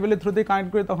কম্পিউটারকে কেবলের থ্রুতে কানেক্ট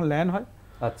করি তখন ল্যান হয়।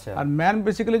 আচ্ছা, আর ম্যান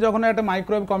বেসিক্যালি যখন একটা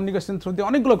মাইক্রোওয়েভ কমিউনিকেশন থ্রুতে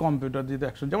অনেকগুলো কম্পিউটার যদি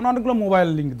একসাথে, যেমন অনেকগুলো মোবাইল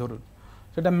লিঙ্ক ধরুন,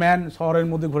 সেটা ম্যান শহরের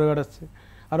মধ্যে ঘুরে বেড়াচ্ছে।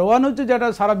 আর ওয়ান হচ্ছে যেটা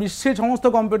সারা বিশ্বের সমস্ত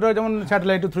কম্পিউটার যেমন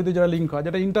স্যাটেলাইটের থ্রুতে যেটা লিংক হয়,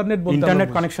 যেটা ইন্টারনেট বলতে ইন্টারনেট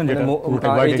কানেকশন, যেটা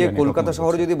এই যে কলকাতা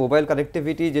শহরে যদি মোবাইল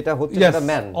কানেক্টিভিটি যেটা হচ্ছে সেটা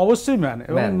ম্যান, অবশ্যই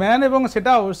ম্যান এবং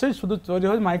সেটা অবশ্যই শুধু তৈরি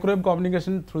হয় মাইক্রোওয়েভ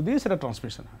কমিউনিকেশন থ্রু দিয়ে সেটা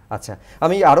ট্রান্সমিশন হয়। আচ্ছা,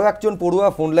 আমি আরো একজন পড়ুয়া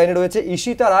ফোন লাইনে রয়েছে,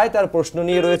 ঈশিতা রায়, তার প্রশ্ন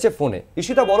নিয়ে রয়েছে ফোনে।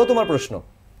 ঈশিতা, বলো তোমার প্রশ্ন।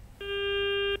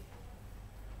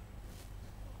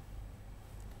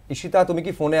 ঈশিতা, তুমি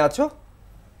কি ফোনে আছো?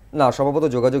 না, সম্ভবত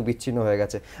যোগাযোগ বিচ্ছিন্ন হয়ে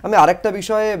গেছে। আমি আরেকটা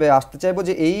বিষয়ে আসতে চাইবো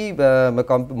যে এই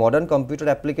মডার্ন কম্পিউটার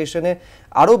অ্যাপ্লিকেশনে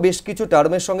আরও বেশ কিছু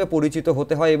টার্মের সঙ্গে পরিচিত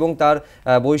হতে হয় এবং তার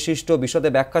বৈশিষ্ট্য বিশদে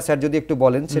ব্যাখ্যা স্যার যদি একটু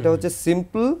বলেন। সেটা হচ্ছে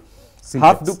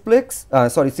সিমপ্লেক্স,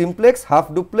 হাফ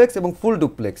ডুপ্লেক্স এবং ফুল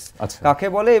ডুপ্লেক্স কাকে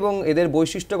বলে এবং এদের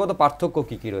বৈশিষ্ট্যগত পার্থক্য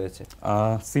কি কি রয়েছে?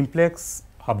 সিমপ্লেক্স,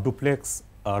 হাফ ডুপ্লেক্স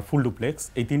আর ফুল ডুপ্লেক্স,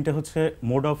 এই তিনটে হচ্ছে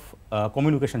মোড অফ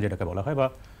কমিউনিকেশন যেটাকে বলা হয়, বা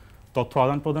তথ্য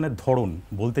আদান প্রদানের ধরন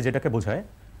বলতে যেটাকে বোঝায়,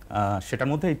 সেটার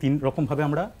মধ্যে এই তিন রকমভাবে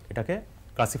আমরা এটাকে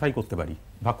ক্লাসিফাই করতে পারি,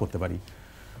 ভাগ করতে পারি।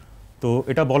 তো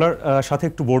এটা বলার সাথে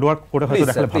একটু বোর্ড ওয়ার্ক করে হয়তো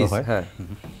দেখালে ভালো হয়। হ্যাঁ,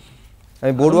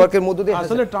 আমি বোর্ড ওয়ার্কের মধ্যে দিয়ে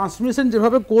আসলে ট্রান্সমিশন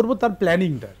যেভাবে করব তার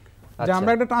প্ল্যানিংটা, যে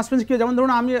আমরা একটা ট্রান্সমিশন কি, যেমন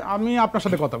ধরুন আমি আপনার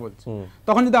সাথে কথা বলছি,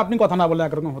 তখন যদি আপনি কথা না বলে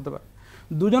একরকম হতে পারে,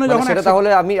 দুজনে যখন সেটা তাহলে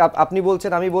আপনি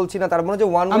বলছেন আমি বলছি না, তার মানে যে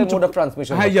one way mode of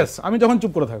transmission. হ্যাঁ, ইয়েস, আমি যখন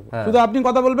চুপ করে থাকবো, শুধু আপনি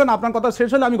কথা বলবেন, আপনার কথা শেষ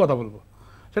হলে আমি কথা বলবো,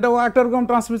 সেটা একটা রকম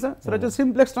ট্রান্সমিশন। সেটা হচ্ছে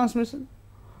সিমপ্লেক্স ট্রান্সমিশন।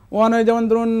 ওয়ান ওয়ে, যেমন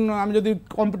ধরুন আমি যদি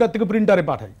কম্পিউটার থেকে প্রিন্টারে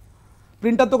পাঠাই,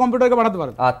 প্রিন্টার তো কম্পিউটারকে পাঠাতে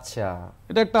পারবে। আচ্ছা,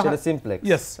 এটা একটা সিমপ্লেক্স।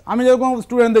 ইয়েস, আমি যেরকম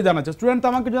স্টুডেন্টদের জানাচ্ছি, স্টুডেন্ট তো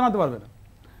আমাকে জানাতে পারবে না,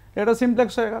 এটা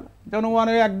সিমপ্লেক্স হয়ে গেল, যেমন ওয়ান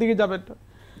ওয়ে একদিকে যাবে।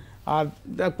 আর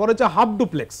পরে হচ্ছে হাফ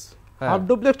ডুপ্লেক্স। হাফ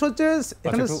ডুপ্লেক্স হচ্ছে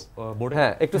এখানে,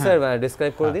 হ্যাঁ, একটু স্যার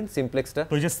ডেসক্রাইব করে দিন সিমপ্লেক্সটা।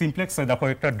 তো এই যে সিমপ্লেক্স, দেখো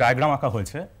একটা ডায়াগ্রাম আঁকা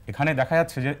হয়েছে, এখানে দেখা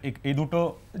যাচ্ছে যে এই দুটো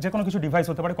যে কোনো কিছু ডিভাইস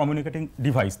হতে পারে, কমিউনিকেটিং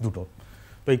ডিভাইস দুটো।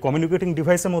 তো এই কমিউনিকেটিং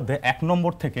ডিভাইসের মধ্যে 1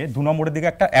 নম্বর থেকে 2 নম্বরের দিকে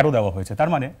একটা অ্যারো দেওয়া হয়েছে। তার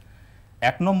মানে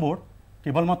 1 নম্বর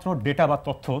কেবলমাত্র ডেটা বা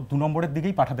তথ্য 2 নম্বরের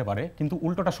দিকেই পাঠাতে পারে, কিন্তু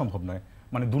উল্টোটা সম্ভব নয়।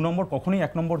 মানে 2 নম্বর কখনোই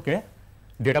 1 নম্বরকে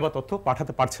ডেটা বা তথ্য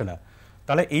পাঠাতে পারছে না।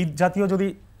 তাহলে এই জাতীয় যদি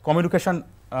কমিউনিকেশন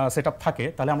সেটআপ থাকে,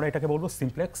 তাহলে আমরা এটাকে বলবো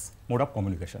সিমপ্লেক্স মোড অফ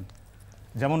কমিউনিকেশন।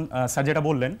 যেমন স্যার যেটা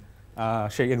বললেন,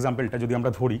 সেই এক্সাম্পলটা যদি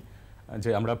আমরা ধরি, যে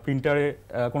আমরা প্রিন্টারে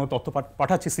কোনো তথ্য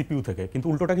পাঠাচ্ছি সিপিইউ থেকে, কিন্তু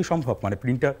উল্টোটা কি সম্ভব? মানে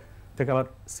প্রিন্টার থেকে আবার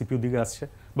সিপিইউ দিকে আসছে,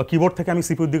 বা কিবোর্ড থেকে আমি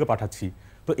সিপিইউ দিকে পাঠাচ্ছি।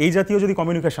 তো এই জাতীয় যদি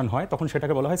কমিউনিকেশন হয়, তখন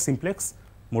সেটাকে বলা হয় সিমপ্লেক্স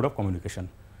মোড অফ কমিউনিকেশন।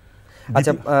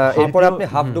 আচ্ছা, এরপর আপনি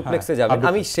হাফ ডুপ্লেক্সে যাবেন।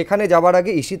 আমি সেখানে যাবার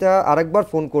আগে ঈশিতা আরেকবার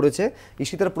ফোন করেছে,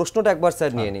 ঈশিতার প্রশ্নটা একবার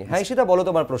স্যার নিয়ে নিই। হ্যাঁ ঈশিতা, বলো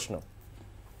তোমার প্রশ্ন।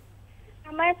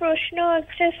 আমার প্রশ্ন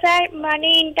হচ্ছে স্যার, মানে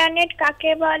ইন্টারনেট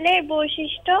কাকে বলে,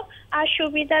 বৈশিষ্ট্য আর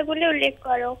সুবিধাগুলো উল্লেখ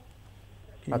করো।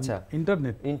 আচ্ছা,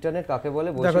 ইন্টারনেট কাকে বলে,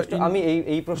 বৈশিষ্ট্য। আমি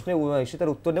এই প্রশ্নে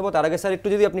ঈশিতার উত্তর নেব, তার আগে স্যার একটু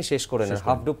যদি আপনি শেষ করে নেন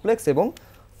হাফ ডুপ্লেক্স এবং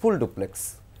ফুল ডুপ্লেক্স।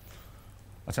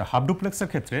 আচ্ছা, হাফ ডুপ্লেক্সের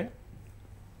ক্ষেত্রে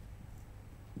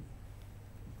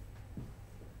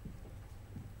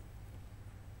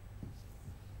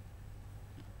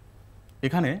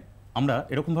এখানে আমরা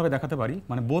এরকম ভাবে দেখাতে পারি,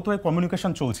 মানে বোথ ওয়ে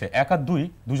কমিউনিকেশন চলছে, 1 আর 2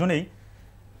 দুজনেই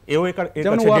এও এর কাছে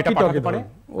ডেটা পাঠাতে পারে।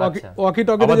 ওয়াকি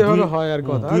টকিতে যেভাবে হয় আর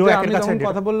কথা, যে আমি যখন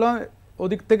কথা বললাম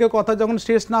ওদিক থেকে কথা যখন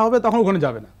শেষ না হবে তখন ওখানে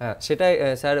যাবে না। হ্যাঁ, সেটাই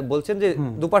স্যার বলছেন যে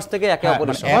দুপাশ থেকে একে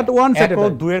অপরের সাথে এক ও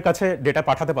 2 এর কাছে ডেটা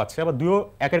পাঠাতে পারছে, আবার 2 ও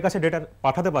 1 এর কাছে ডেটা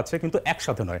পাঠাতে পারছে, কিন্তু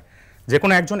একসাথে নয়। যে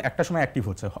কোনো একজন একটা সময় অ্যাক্টিভ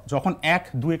হচ্ছে। যখন 1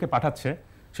 2 কে পাঠাচ্ছে,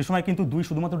 সে সময় কিন্তু 2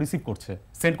 শুধুমাত্র রিসিভ করছে,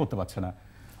 সেন্ড করতে পারছে না।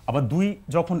 আবার 2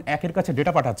 যখন 1 এর কাছে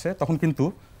ডেটা পাঠাচ্ছে, তখন কিন্তু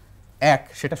 1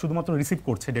 সেটা শুধুমাত্র রিসিভ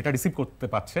করছে, ডেটা রিসিভ করতে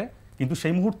পারছে, কিন্তু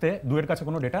সেই মুহূর্তে 2 এর কাছে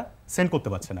কোনো ডেটা সেন্ড করতে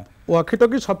পারছে না। ওয়াকি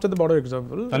টকি সবচেয়ে বড়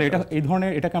এক্সাম্পল। তাহলে এটা এই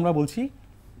ধরনের, এটাকে আমরা বলছি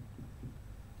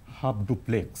half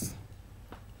duplex.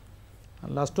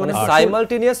 Last one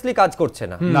simultaneously কাজ করছে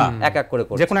না, এক এক করে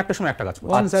করছে, যে কোনো একটা সময় একটা কাজ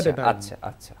করছে। আচ্ছা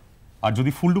আচ্ছা। আর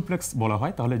যদি ফুল ডুপ্লেক্স বলা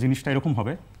হয়, তাহলে জিনিসটা এরকম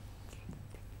হবে।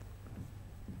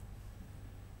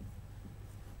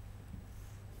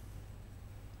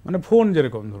 মানে ফোন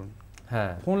যেরকম ধরুন,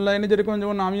 হ্যাঁ, ফোন লাইনে যেরকম,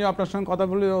 যেমন আমিও আপনার সঙ্গে কথা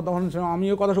বলি, তখন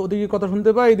আমিও কথা, ওদিকে কথা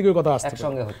শুনতে পাই, এদিকে কথা আসছে,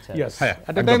 একসঙ্গে হচ্ছে। ইয়েস,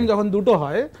 এট আ টাইম যখন দুটো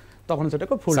হয় তখন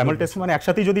সেটাকে ফুল সাইমালটেনিয়াস, মানে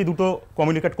একসাথে যদি দুটো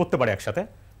কমিউনিকেট করতে পারে একসাথে,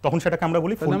 তখন সেটাকে আমরা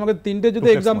বলি ফুল। আমাকে তিনটে যদি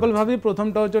एग्जांपल ভাবি,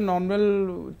 প্রথমটা হচ্ছে নরমাল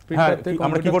প্রিন্টার থেকে,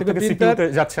 আমরা কিবোর্ড থেকে সিপিইউ তে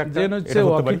যাচ্ছে একটা, দেন হচ্ছে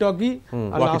ওয়াকি টকি,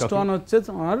 আর লাস্ট ওয়ান হচ্ছে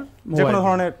আমার যে কোনো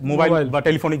ধরনের মোবাইল বা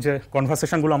টেলিফোনিক যে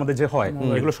কনভারসেশন গুলো আমাদের যে হয়,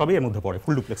 এগুলো সবই এর মধ্যে পড়ে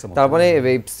ফুল ডুপ্লেক্সের মধ্যে। তার মানে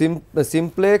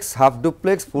simplex, half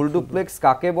duplex, full duplex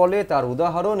কাকে বলে, তার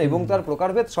উদাহরণ এবং তার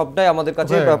প্রকারভেদ সবটাই আমাদের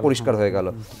কাছে পরিষ্কার হয়ে গেল।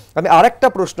 আমি আরেকটা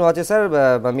প্রশ্ন আছে স্যার,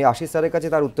 আমি আশিস স্যারের কাছে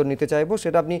তার উত্তর নিতে চাইবো।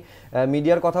 সেটা আপনি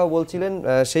মিডিয়ার কথাও বলছিলেন,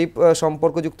 সেই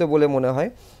সম্পর্কযুক্ত বলে মনে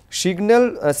হয়।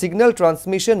 সিগন্যাল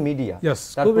ট্রান্সমিশন মিডিয়া,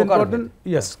 খুব ইম্পর্টেন্ট।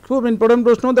 খুব ইম্পর্টেন্ট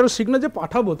প্রশ্ন। তার সিগন্যাল যে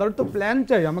পাঠাবো তার তো প্ল্যান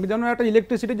চাই। আমাকে যেন একটা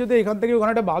ইলেকট্রিসিটি যদি এখান থেকে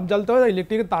ওখানে একটা বাল্ব জ্বালতে হয়,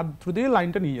 ইলেকট্রিকের তার থ্রু দিয়ে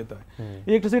লাইনটা নিয়ে যেতে হয়,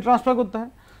 ইলেকট্রিসিটি ট্রান্সফার করতে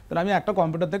হয়। তাহলে আমি একটা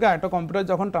কম্পিউটার থেকে একটা কম্পিউটার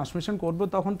যখন ট্রান্সমিশন করবো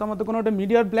তখন তো আমাদের কোনো একটা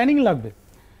মিডিয়ার প্ল্যানিং লাগবে।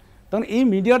 তখন এই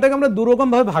মিডিয়াটাকে আমরা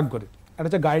দুরকমভাবে ভাগ করি, একটা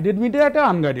হচ্ছে গাইডেড মিডিয়া, একটা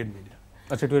আনগাইডেড মিডিয়া।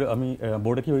 আচ্ছা, একটু আমি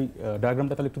বোর্ডে কি ওই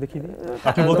ডায়াগ্রামটা তাহলে একটু দেখিয়ে দিই।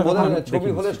 আপনি বলতে ছবি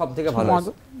হলে সবথেকে ভালো হয়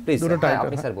প্লিজ।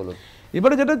 আপনি স্যার বলুন।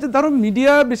 এবারে যেটা হচ্ছে ধরো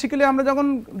মিডিয়া বেসিক্যালি আমরা যখন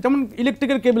যেমন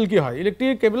ইলেকট্রিকের কেবল কি হয়,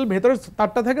 ইলেকট্রিক কেবল ভেতরে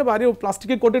তারটা থাকে, বাইরে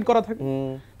প্লাস্টিকে কোটেড করা থাকে,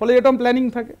 ফলে এটা প্ল্যানিং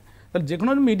থাকে। তাহলে যে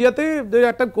কোনো মিডিয়াতে যে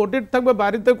একটা কোটেড থাকবে,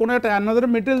 বাড়িতে কোনো একটা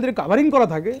অ্যানাদার মেটেরিয়াল দিয়ে কাভারিং করা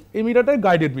থাকে, এই মিডিয়াটাই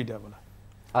গাইডেড মিডিয়া বলা।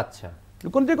 আচ্ছা,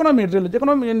 যে কোনো মেটেরিয়াল, যে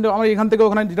কোনো আমরা এখান থেকে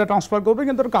ওখানে যেটা ট্রান্সফার করবে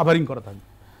কিন্তু ওটা কাভারিং করা থাকবে,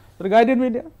 তাহলে গাইডেড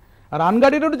মিডিয়া। আর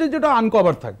আনগাইডেড হচ্ছে যেটা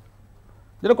আনকভার থাকবে,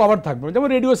 যেটা কভার থাকবে, যেমন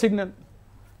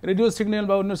রেডিও সিগন্যাল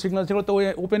বা অন্য সিগন্যাল সেগুলো তো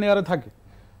ওপেন এয়ারে থাকে,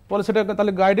 ফলে সেটা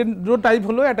তাহলে গাইডেড দুটো টাইপ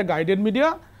হলো, একটা গাইডেড মিডিয়া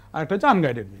আর একটা হচ্ছে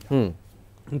আনগাইডেড মিডিয়া।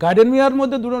 গাইডেড মিডিয়ার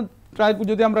মধ্যে দুটো টাইপ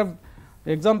যদি আমরা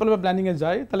এক্সাম্পল বা প্ল্যানিংয়ে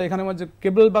যাই, তাহলে এখানে মধ্যে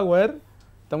কেবল বা ওয়্যার,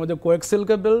 তার মধ্যে কোয়েক্সেল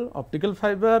কেবল, অপটিক্যাল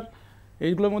ফাইবার,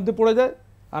 এইগুলোর মধ্যে পড়ে যায়।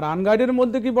 আর আনগাইডের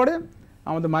মধ্যে কি পড়ে,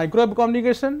 আমাদের মাইক্রোওয়েভ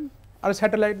কমিউনিকেশন আর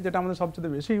স্যাটেলাইট, যেটা আমরা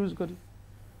সবচেয়ে বেশি ইউজ করি,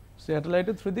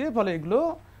 স্যাটেলাইটের থ্রু দিয়ে, ফলে এগুলো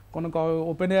কোনো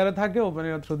ওপেন এয়ারে থাকে, ওপেন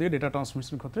এয়ার থ্রু দিয়ে ডেটা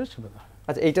ট্রান্সমিশন করতে সুবিধা।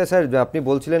 আচ্ছা, এইটা স্যার আপনি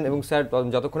বলছিলেন, এবং স্যার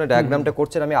যতক্ষণে ডায়াগ্রামটা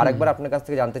করছেন আমি আরেকবার আপনার কাছ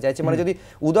থেকে জানতে চাইছি, মানে যদি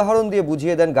উদাহরণ দিয়ে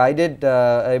বুঝিয়ে দেন গাইডেড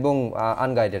এবং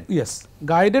আনগাইডেড। ইয়েস,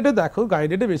 গাইডেডে দেখো,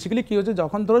 গাইডেডে বেসিক্যালি কি হচ্ছে,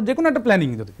 যখন ধরো যে কোনো একটা প্ল্যানিং,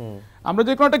 যদি আমরা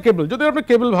যে কোনো একটা কেবল, যদি আমরা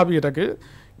কেবল ভাবি, এটাকে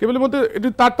কেবলের মধ্যে এটি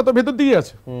তারটা তো ভেতর দিয়ে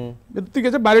আছে, ভেতর দিকে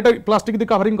আছে, বাইরেটা প্লাস্টিক দিয়ে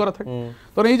কাভারিং করা থাকে।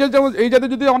 তখন এই যে যেমন এই যাতে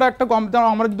যদি আমরা একটা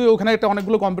আমরা যদি ওখানে একটা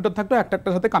অনেকগুলো কম্পিউটার থাকতো,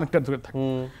 একটার সাথে কানেক্টেড থাকে,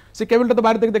 সেই কেবলটা তো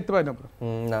বাইরে থেকে দেখতে পাই না আমরা,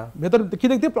 ভেতর কি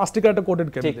দেখতে প্লাস্টিকের একটা কোডেড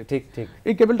কেবল। ঠিক,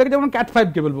 এই কেবলটাকে যেমন ক্যাট 5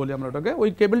 কেবল বলি আমরা ওটাকে, ওই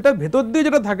কেবলটার ভেতর দিয়ে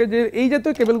যেটা থাকে, যে এই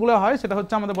জাতীয় কেবলগুলো হয়, সেটা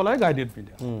হচ্ছে আমাদের বলা হয় গাইডেড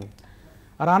মিডিয়া।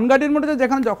 আর আনগাইডেড মধ্যে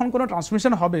যেখানে যখন কোনো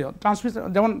ট্রান্সমিশন হবে,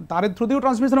 যেমন তারের থ্রু দিয়েও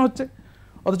ট্রান্সমিশন হচ্ছে,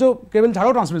 অথচ কেবল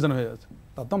ছাড়াও ট্রান্সমিশন হয়ে যাচ্ছে,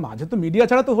 তার তো মাঝে তো মিডিয়া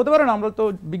ছাড়া তো হতে পারে না। আমরা তো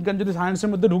বিজ্ঞান যদি সায়েন্সের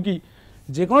মধ্যে ঢুকি,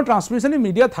 যে কোনো ট্রান্সমিশনই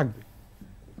মিডিয়া থাকবে,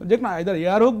 যে কোনো আইদার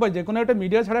এয়ার হোক বা যে কোনো একটা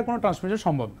মিডিয়া ছাড়া কোনো ট্রান্সমিশন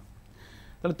সম্ভব না।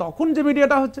 তাহলে তখন যে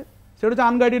মিডিয়াটা হচ্ছে সেটা হচ্ছে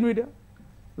আনগাইডেড মিডিয়া,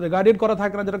 গাইডেড করা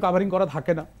থাকে না, যেটা কাভারিং করা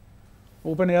থাকে না,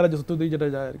 ওপেন এয়ারে যত দিয়ে যেটা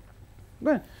যায় আর কি।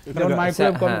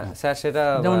 মাইক্রোওয়েভ স্যার সেটা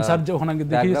যেমন স্যার যে ওখানে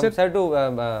দেখিয়েছে, স্যার একটু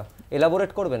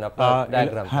এলাবোরেট করবেন আপনার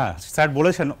ডায়াগ্রাম। হ্যাঁ, স্যার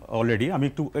বলেছেন অলরেডি, আমি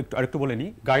আরেকটু বলে নিই।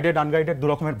 গাইডেড আনগাইডেড দু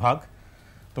রকমের ভাগ।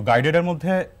 তো গাইডেডের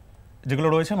মধ্যে যেগুলো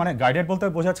রয়েছে, মানে গাইডেড বলতে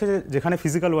বোঝাচ্ছে যে যেখানে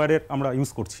ফিজিক্যাল ওয়্যারের আমরা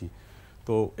ইউজ করছি,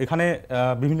 তো এখানে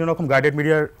বিভিন্ন রকম গাইডেড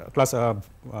মিডিয়ার ক্লাস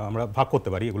আমরা ভাগ করতে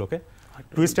পারি এগুলোকে।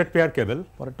 টুইস্টেড পেয়ার কেবল,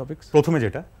 পরের টপিকস, প্রথমে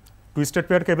যেটা টুইস্টেড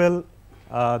পেয়ার কেবল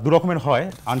দু রকমের হয়,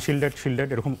 আনশিল্ডেড, শিল্ডেড,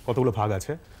 এরকম কতগুলো ভাগ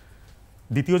আছে।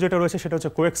 দ্বিতীয় যেটা রয়েছে সেটা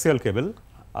হচ্ছে কোয়েক্সিয়াল কেবল।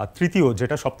 আর তৃতীয়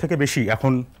যেটা সব থেকে বেশি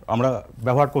এখন আমরা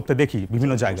ব্যবহার করতে দেখি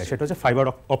বিভিন্ন জায়গায়, সেটা হচ্ছে ফাইবার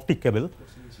অপটিক কেবল।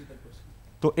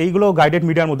 তো এইগুলো গাইডেড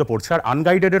মিডিয়ার মধ্যে পড়ছে। আর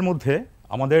আনগাইডেডের মধ্যে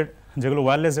আমাদের যেগুলো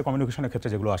ওয়্যারলেস যে কমিউনিকেশনের ক্ষেত্রে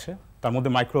যেগুলো আসে, তার মধ্যে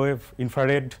microwave,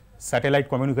 infrared, satellite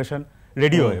communication,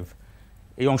 radio wave,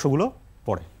 এই অংশগুলো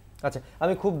পড়ে। আচ্ছা,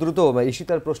 আমি খুব দ্রুত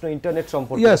ঈশিতার প্রশ্ন ইন্টারনেট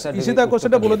সম্পর্কে, ঈশিতার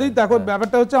কোশ্চেনটা বলে দিই। দেখো,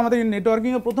 ব্যাপারটা হচ্ছে আমাদের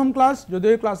নেটওয়ার্কিং এর প্রথম ক্লাস,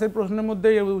 যদিও ক্লাসের প্রশ্নের মধ্যে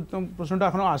প্রশ্নটা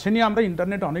এখনো আসেনি, আমরা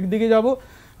ইন্টারনেট অনেক দিকে যাব,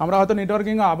 আমরা হয়তো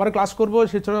নেটওয়ার্কিং আবার ক্লাস করবো,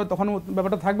 সেছাড়া তখন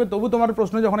ব্যাপারটা থাকবে। তবু তোমার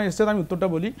প্রশ্ন যখন এসছে আমি উত্তরটা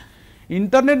বলি।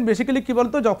 ইন্টারনেট বেসিক্যালি কি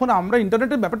বলতো, যখন আমরা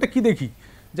ইন্টারনেটের ব্যাপারটা কি দেখি,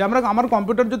 যে আমার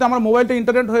কম্পিউটার যদি আমার মোবাইলটা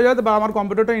ইন্টারনেট হয়ে যায়, বা আমার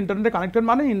কম্পিউটারটা ইন্টারনেটে কানেক্টেড,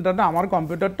 মানে ইন্টারনেট আমার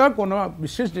কম্পিউটারটা কোনো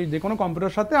বিশেষ যে কোনো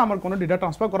কম্পিউটারের সাথে আমার কোনো ডেটা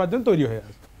ট্রান্সফার করার জন্য তৈরি হয়ে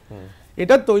আসবে।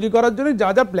 এটা তৈরি করার জন্য যা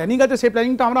যা প্ল্যানিং আছে, সেই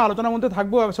প্ল্যানিংটা আমরা আলোচনার মধ্যে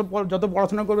থাকবো, যত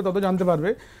পড়াশোনা করবে তত জানতে পারবে।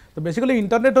 তো বেসিক্যালি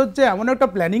ইন্টারনেট হচ্ছে এমন একটা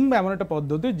প্ল্যানিং বা এমন একটা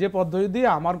পদ্ধতি, যে পদ্ধতি দিয়ে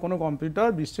আমার কোনো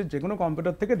কম্পিউটার বিশ্বের যে কোনো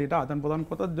কম্পিউটার থেকে ডেটা আদান প্রদান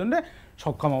করার জন্য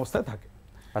সক্ষম অবস্থায় থাকে।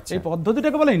 এই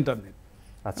পদ্ধতিটাকে বলে ইন্টারনেট।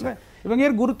 আচ্ছা, এবং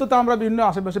এর গুরুত্ব তো আমরা বিভিন্ন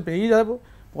আশেপাশে পেয়েই যাবো,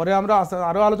 পরে আমরা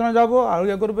আরো আলোচনা যাবো, আরো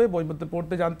ইয়ে করবে, বই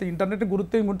পড়তে জানতে ইন্টারনেটের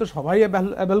গুরুত্ব এই মুহূর্তে সবাই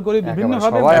অ্যাভেল করি বিভিন্ন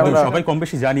ভাবে, সবাই কম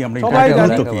বেশি জানি আমরা, সবাই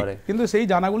জানি, কিন্তু সেই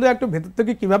জানাগুলো একটু ভেতর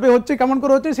থেকে কিভাবে হচ্ছে, কেমন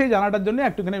করে হচ্ছে, সেই জানাটার জন্য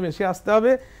একটুখানি বেশি আসতে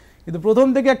হবে। কিন্তু প্রথম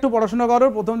থেকে একটু পড়াশোনা করো,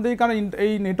 প্রথম থেকে, কারণ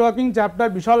এই নেটওয়ার্কিং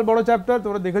চ্যাপ্টার বিশাল বড় চ্যাপ্টার,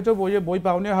 তোমরা দেখেছো বই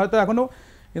পাওনি হয়তো এখনো,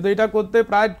 কিন্তু এটা করতে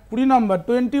প্রায় 20 নম্বর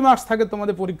 20 মার্কস থাকে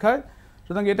তোমাদের পরীক্ষায়।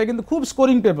 সুতরাং এটা কিন্তু খুব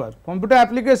স্কোরিং পেপার। কম্পিউটার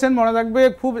অ্যাপ্লিকেশন মনে রাখবে,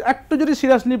 খুব একটু যদি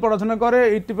সিরিয়াসলি পড়াশোনা করে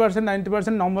 80%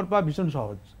 90% নম্বর পাওয়া ভীষণ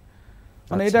সহজ।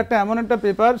 মানে এটা একটা এমন একটা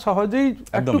পেপার, সহজেই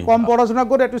একটু কম পড়াশোনা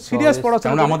করে একটু সিরিয়াস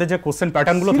পড়াশোনা, আমাদের যে কোশ্চেন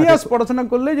প্যাটার্নগুলো থাকে, সিরিয়াস পড়াশোনা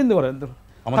করলেই কিন্তু পারেন।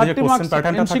 আমাদের যে কোশ্চেন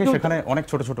প্যাটার্নটা থাকে সেখানে অনেক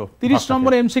ছোট ছোট 30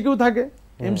 নম্বর এমসিকিউ থাকে,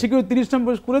 এমসিকিউ 30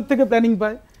 নম্বর স্কুলের থেকে প্ল্যানিং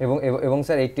পায়। এবং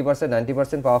স্যার 80%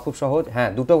 90% পাওয়া খুব সহজ। হ্যাঁ,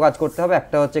 দুটো কাজ করতে হবে,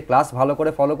 একটা হচ্ছে ক্লাস ভালো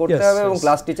করে ফলো করতে হবে এবং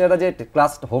ক্লাস টিচাররা যে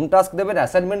ক্লাস হোম টাস্ক দেবেন,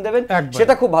 অ্যাসাইনমেন্ট দেবেন,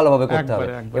 সেটা খুব ভালোভাবে করতে হবে।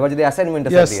 এবার যদি অ্যাসাইনমেন্টটা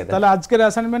স্যার দিয়ে দেন, তাহলে আজকের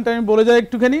অ্যাসাইনমেন্ট আমি বলে যাই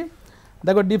একটুখানি।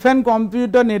 দেখো, define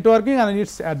computer networking and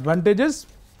it's advantages,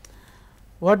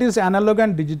 what is analogue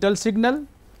and digital signal,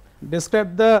 describe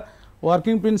the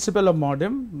working principal of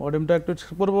modem, মডেমটা একটু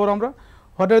পড়বো আমরা,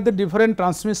 what are the different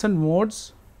transmission modes,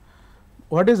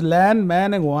 what is LAN, MAN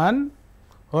and WAN,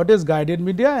 what is guided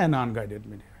media and unguided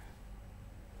media,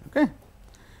 okay?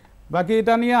 বাকি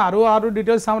এটা নিয়ে আরো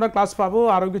details আমরা class পাবো,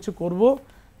 আরো কিছু করব,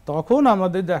 তখন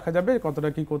আমাদের দেখা যাবে কতটা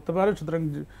কি করতে পারে। সুতরাং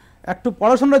একটু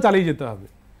পড়াশোনা চালিয়ে যেতে হবে।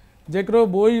 যে কোনো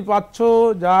বই পাচ্ছ,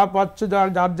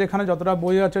 যার যেখানে যতটা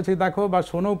বই আছে সেই দেখো বা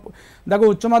শোনো। দেখো,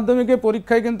 উচ্চ মাধ্যমিকের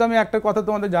পরীক্ষায় কিন্তু আমি একটা কথা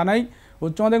তোমাদের জানাই,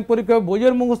 উচ্চ মাধ্যমিক পরীক্ষায়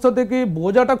বইয়ের মুখস্থ থেকে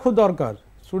বোঝাটা খুব দরকার।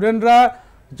 স্টুডেন্টরা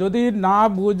যদি না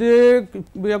বুঝে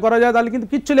করা যায় তাহলে কিন্তু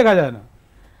কিচ্ছু লেখা যায় না।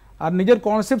 আর নিজের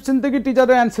কনসেপশন থেকে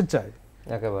টিচাররা অ্যান্সার চায়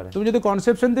একেবারে। তুমি যদি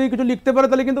কনসেপশন থেকে কিছু লিখতে পারো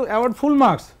তাহলে কিন্তু অ্যাওয়ার্ড ফুল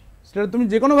মার্কস। সেটা তুমি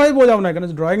যে কোনোভাবে বোঝাও না কেন,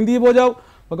 ড্রয়িং দিয়ে বোঝাও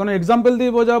বা কোনো এক্সাম্পল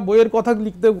দিয়ে বোঝাও, বইয়ের কথা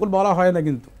লিখতে বলা হয় না।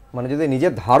 কিন্তু মানে যদি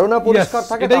নিজের ধারণা পরিষ্কার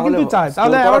থাকে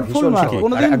তাহলে অ্যাওয়ার্ড ফুল মার্কস।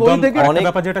 কোনোদিন বই থেকে অনেক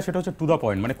ব্যাপার যেটা সেটা হচ্ছে টু দা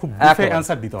পয়েন্ট, মানে খুব ব্রিফে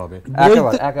অ্যানসার দিতে হবে।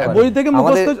 বই থেকে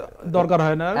মুখস্থ দরকার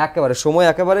হয় না একেবারে। সময়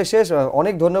একেবারে শেষ।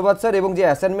 অনেক ধন্যবাদ স্যার, এবং যে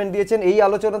অ্যাসাইনমেন্ট দিয়েছেন এই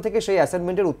আলোচনা থেকে সেই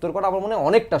অ্যাসাইনমেন্টের উত্তর করা আমার মনে হয়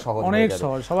অনেকটা সহজ, অনেক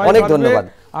সহজ। অনেক ধন্যবাদ।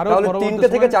 তাহলে 3টে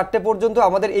থেকে 4টে পর্যন্ত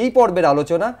আমাদের এই পর্বের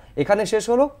আলোচনা এখানে শেষ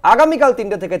হলো। আগামীকাল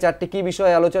 3টে থেকে 4টে কি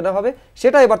বিষয়ে আলোচনা হবে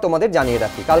সেটা এবার তোমাদের জানিয়ে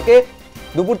রাখি। কালকে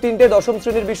দুপুর 3টে দশম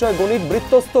শ্রেণীর বিষয় গণিত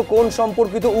বৃত্তস্থ কোণ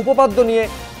সম্পর্কিত উপপাদ্য নিয়ে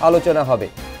আলোচনা হবে,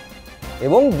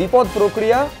 এবং দ্বিপদ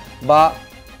প্রক্রিয়া বা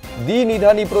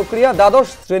দ্বিনিধানী প্রক্রিয়া দ্বাদশ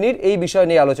শ্রেণীর এই বিষয়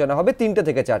নিয়ে আলোচনা হবে 3টে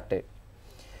থেকে 4টে।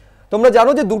 তোমরা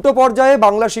জানো যে দুটো পর্যায়ে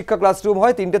বাংলা শিক্ষা ক্লাসরুম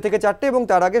হয়, 3টে থেকে 4টে, এবং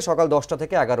তার আগে সকাল 10টা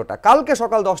থেকে 11টা। কালকে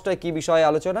সকাল 10টায় কি বিষয়ে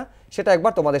আলোচনা সেটা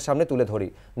একবার তোমাদের সামনে তুলে ধরি।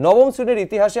 নবম শ্রেণীর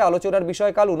ইতিহাসে আলোচনার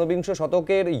বিষয়কাল 19বিংশ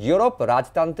শতকের ইউরোপ,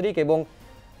 রাজতান্ত্রিক এবং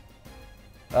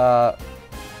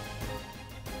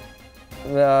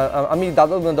আমি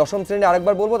দশম শ্রেণী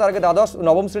আরেকবার বলবো, তার আগে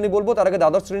নবম শ্রেণী বলবো, তার আগে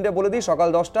দ্বাদশ শ্রেণীটা বলে দিই। সকাল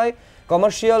 10টায়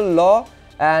commercial law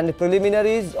and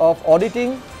preliminaries of auditing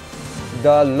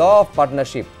the law of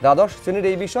partnership, দ্বাদশ শ্রেণীর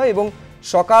এই বিষয়। এবং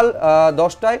সকাল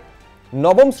 10টায়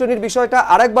নবম শ্রেণীর বিষয়টা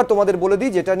আরেকবার তোমাদের বলে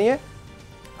দিই, যেটা নিয়ে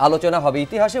আলোচনা হবে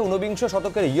ইতিহাসে 19বিংশ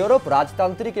শতকের ইউরোপ,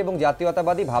 রাজতান্ত্রিক এবং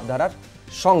জাতীয়তাবাদী ভাবধারার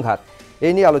সংঘাত,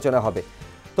 এই নিয়ে আলোচনা হবে।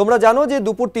 তোমরা জানো যে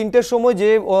দুপুর 3টের সময় যে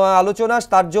আলোচনা,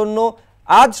 তার জন্য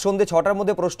আজ সন্ধ্যে 6টার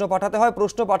মধ্যে প্রশ্ন পাঠাতে হয়।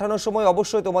 প্রশ্ন পাঠানোর সময়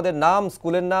অবশ্যই তোমাদের নাম,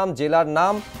 স্কুলের নাম, জেলার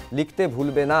নাম লিখতে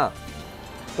ভুলবে না।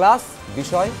 ক্লাস,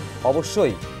 বিষয়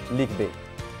অবশ্যই লিখবে,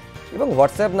 এবং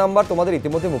হোয়াটসঅ্যাপ নাম্বার তোমাদের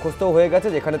ইতিমধ্যে মুখস্থ হয়ে গেছে,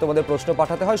 যেখানে তোমাদের প্রশ্ন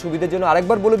পাঠাতে হয়। সুবিধার জন্য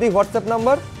আরেকবার বলে দিই হোয়াটসঅ্যাপ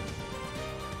নাম্বার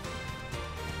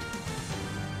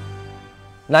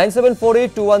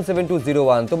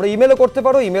 9748217201। তোমরা ইমেলও করতে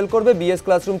পারো, ইমেল করবে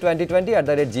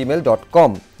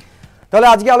bsclassroom2020@gmail.com। তাহলে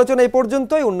আজকে আলোচনা এই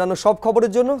পর্যন্তই। অন্যান্য সব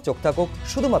খবরের জন্য চোখ থাকুক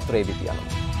শুধুমাত্র এবিপি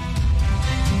আনন্দ।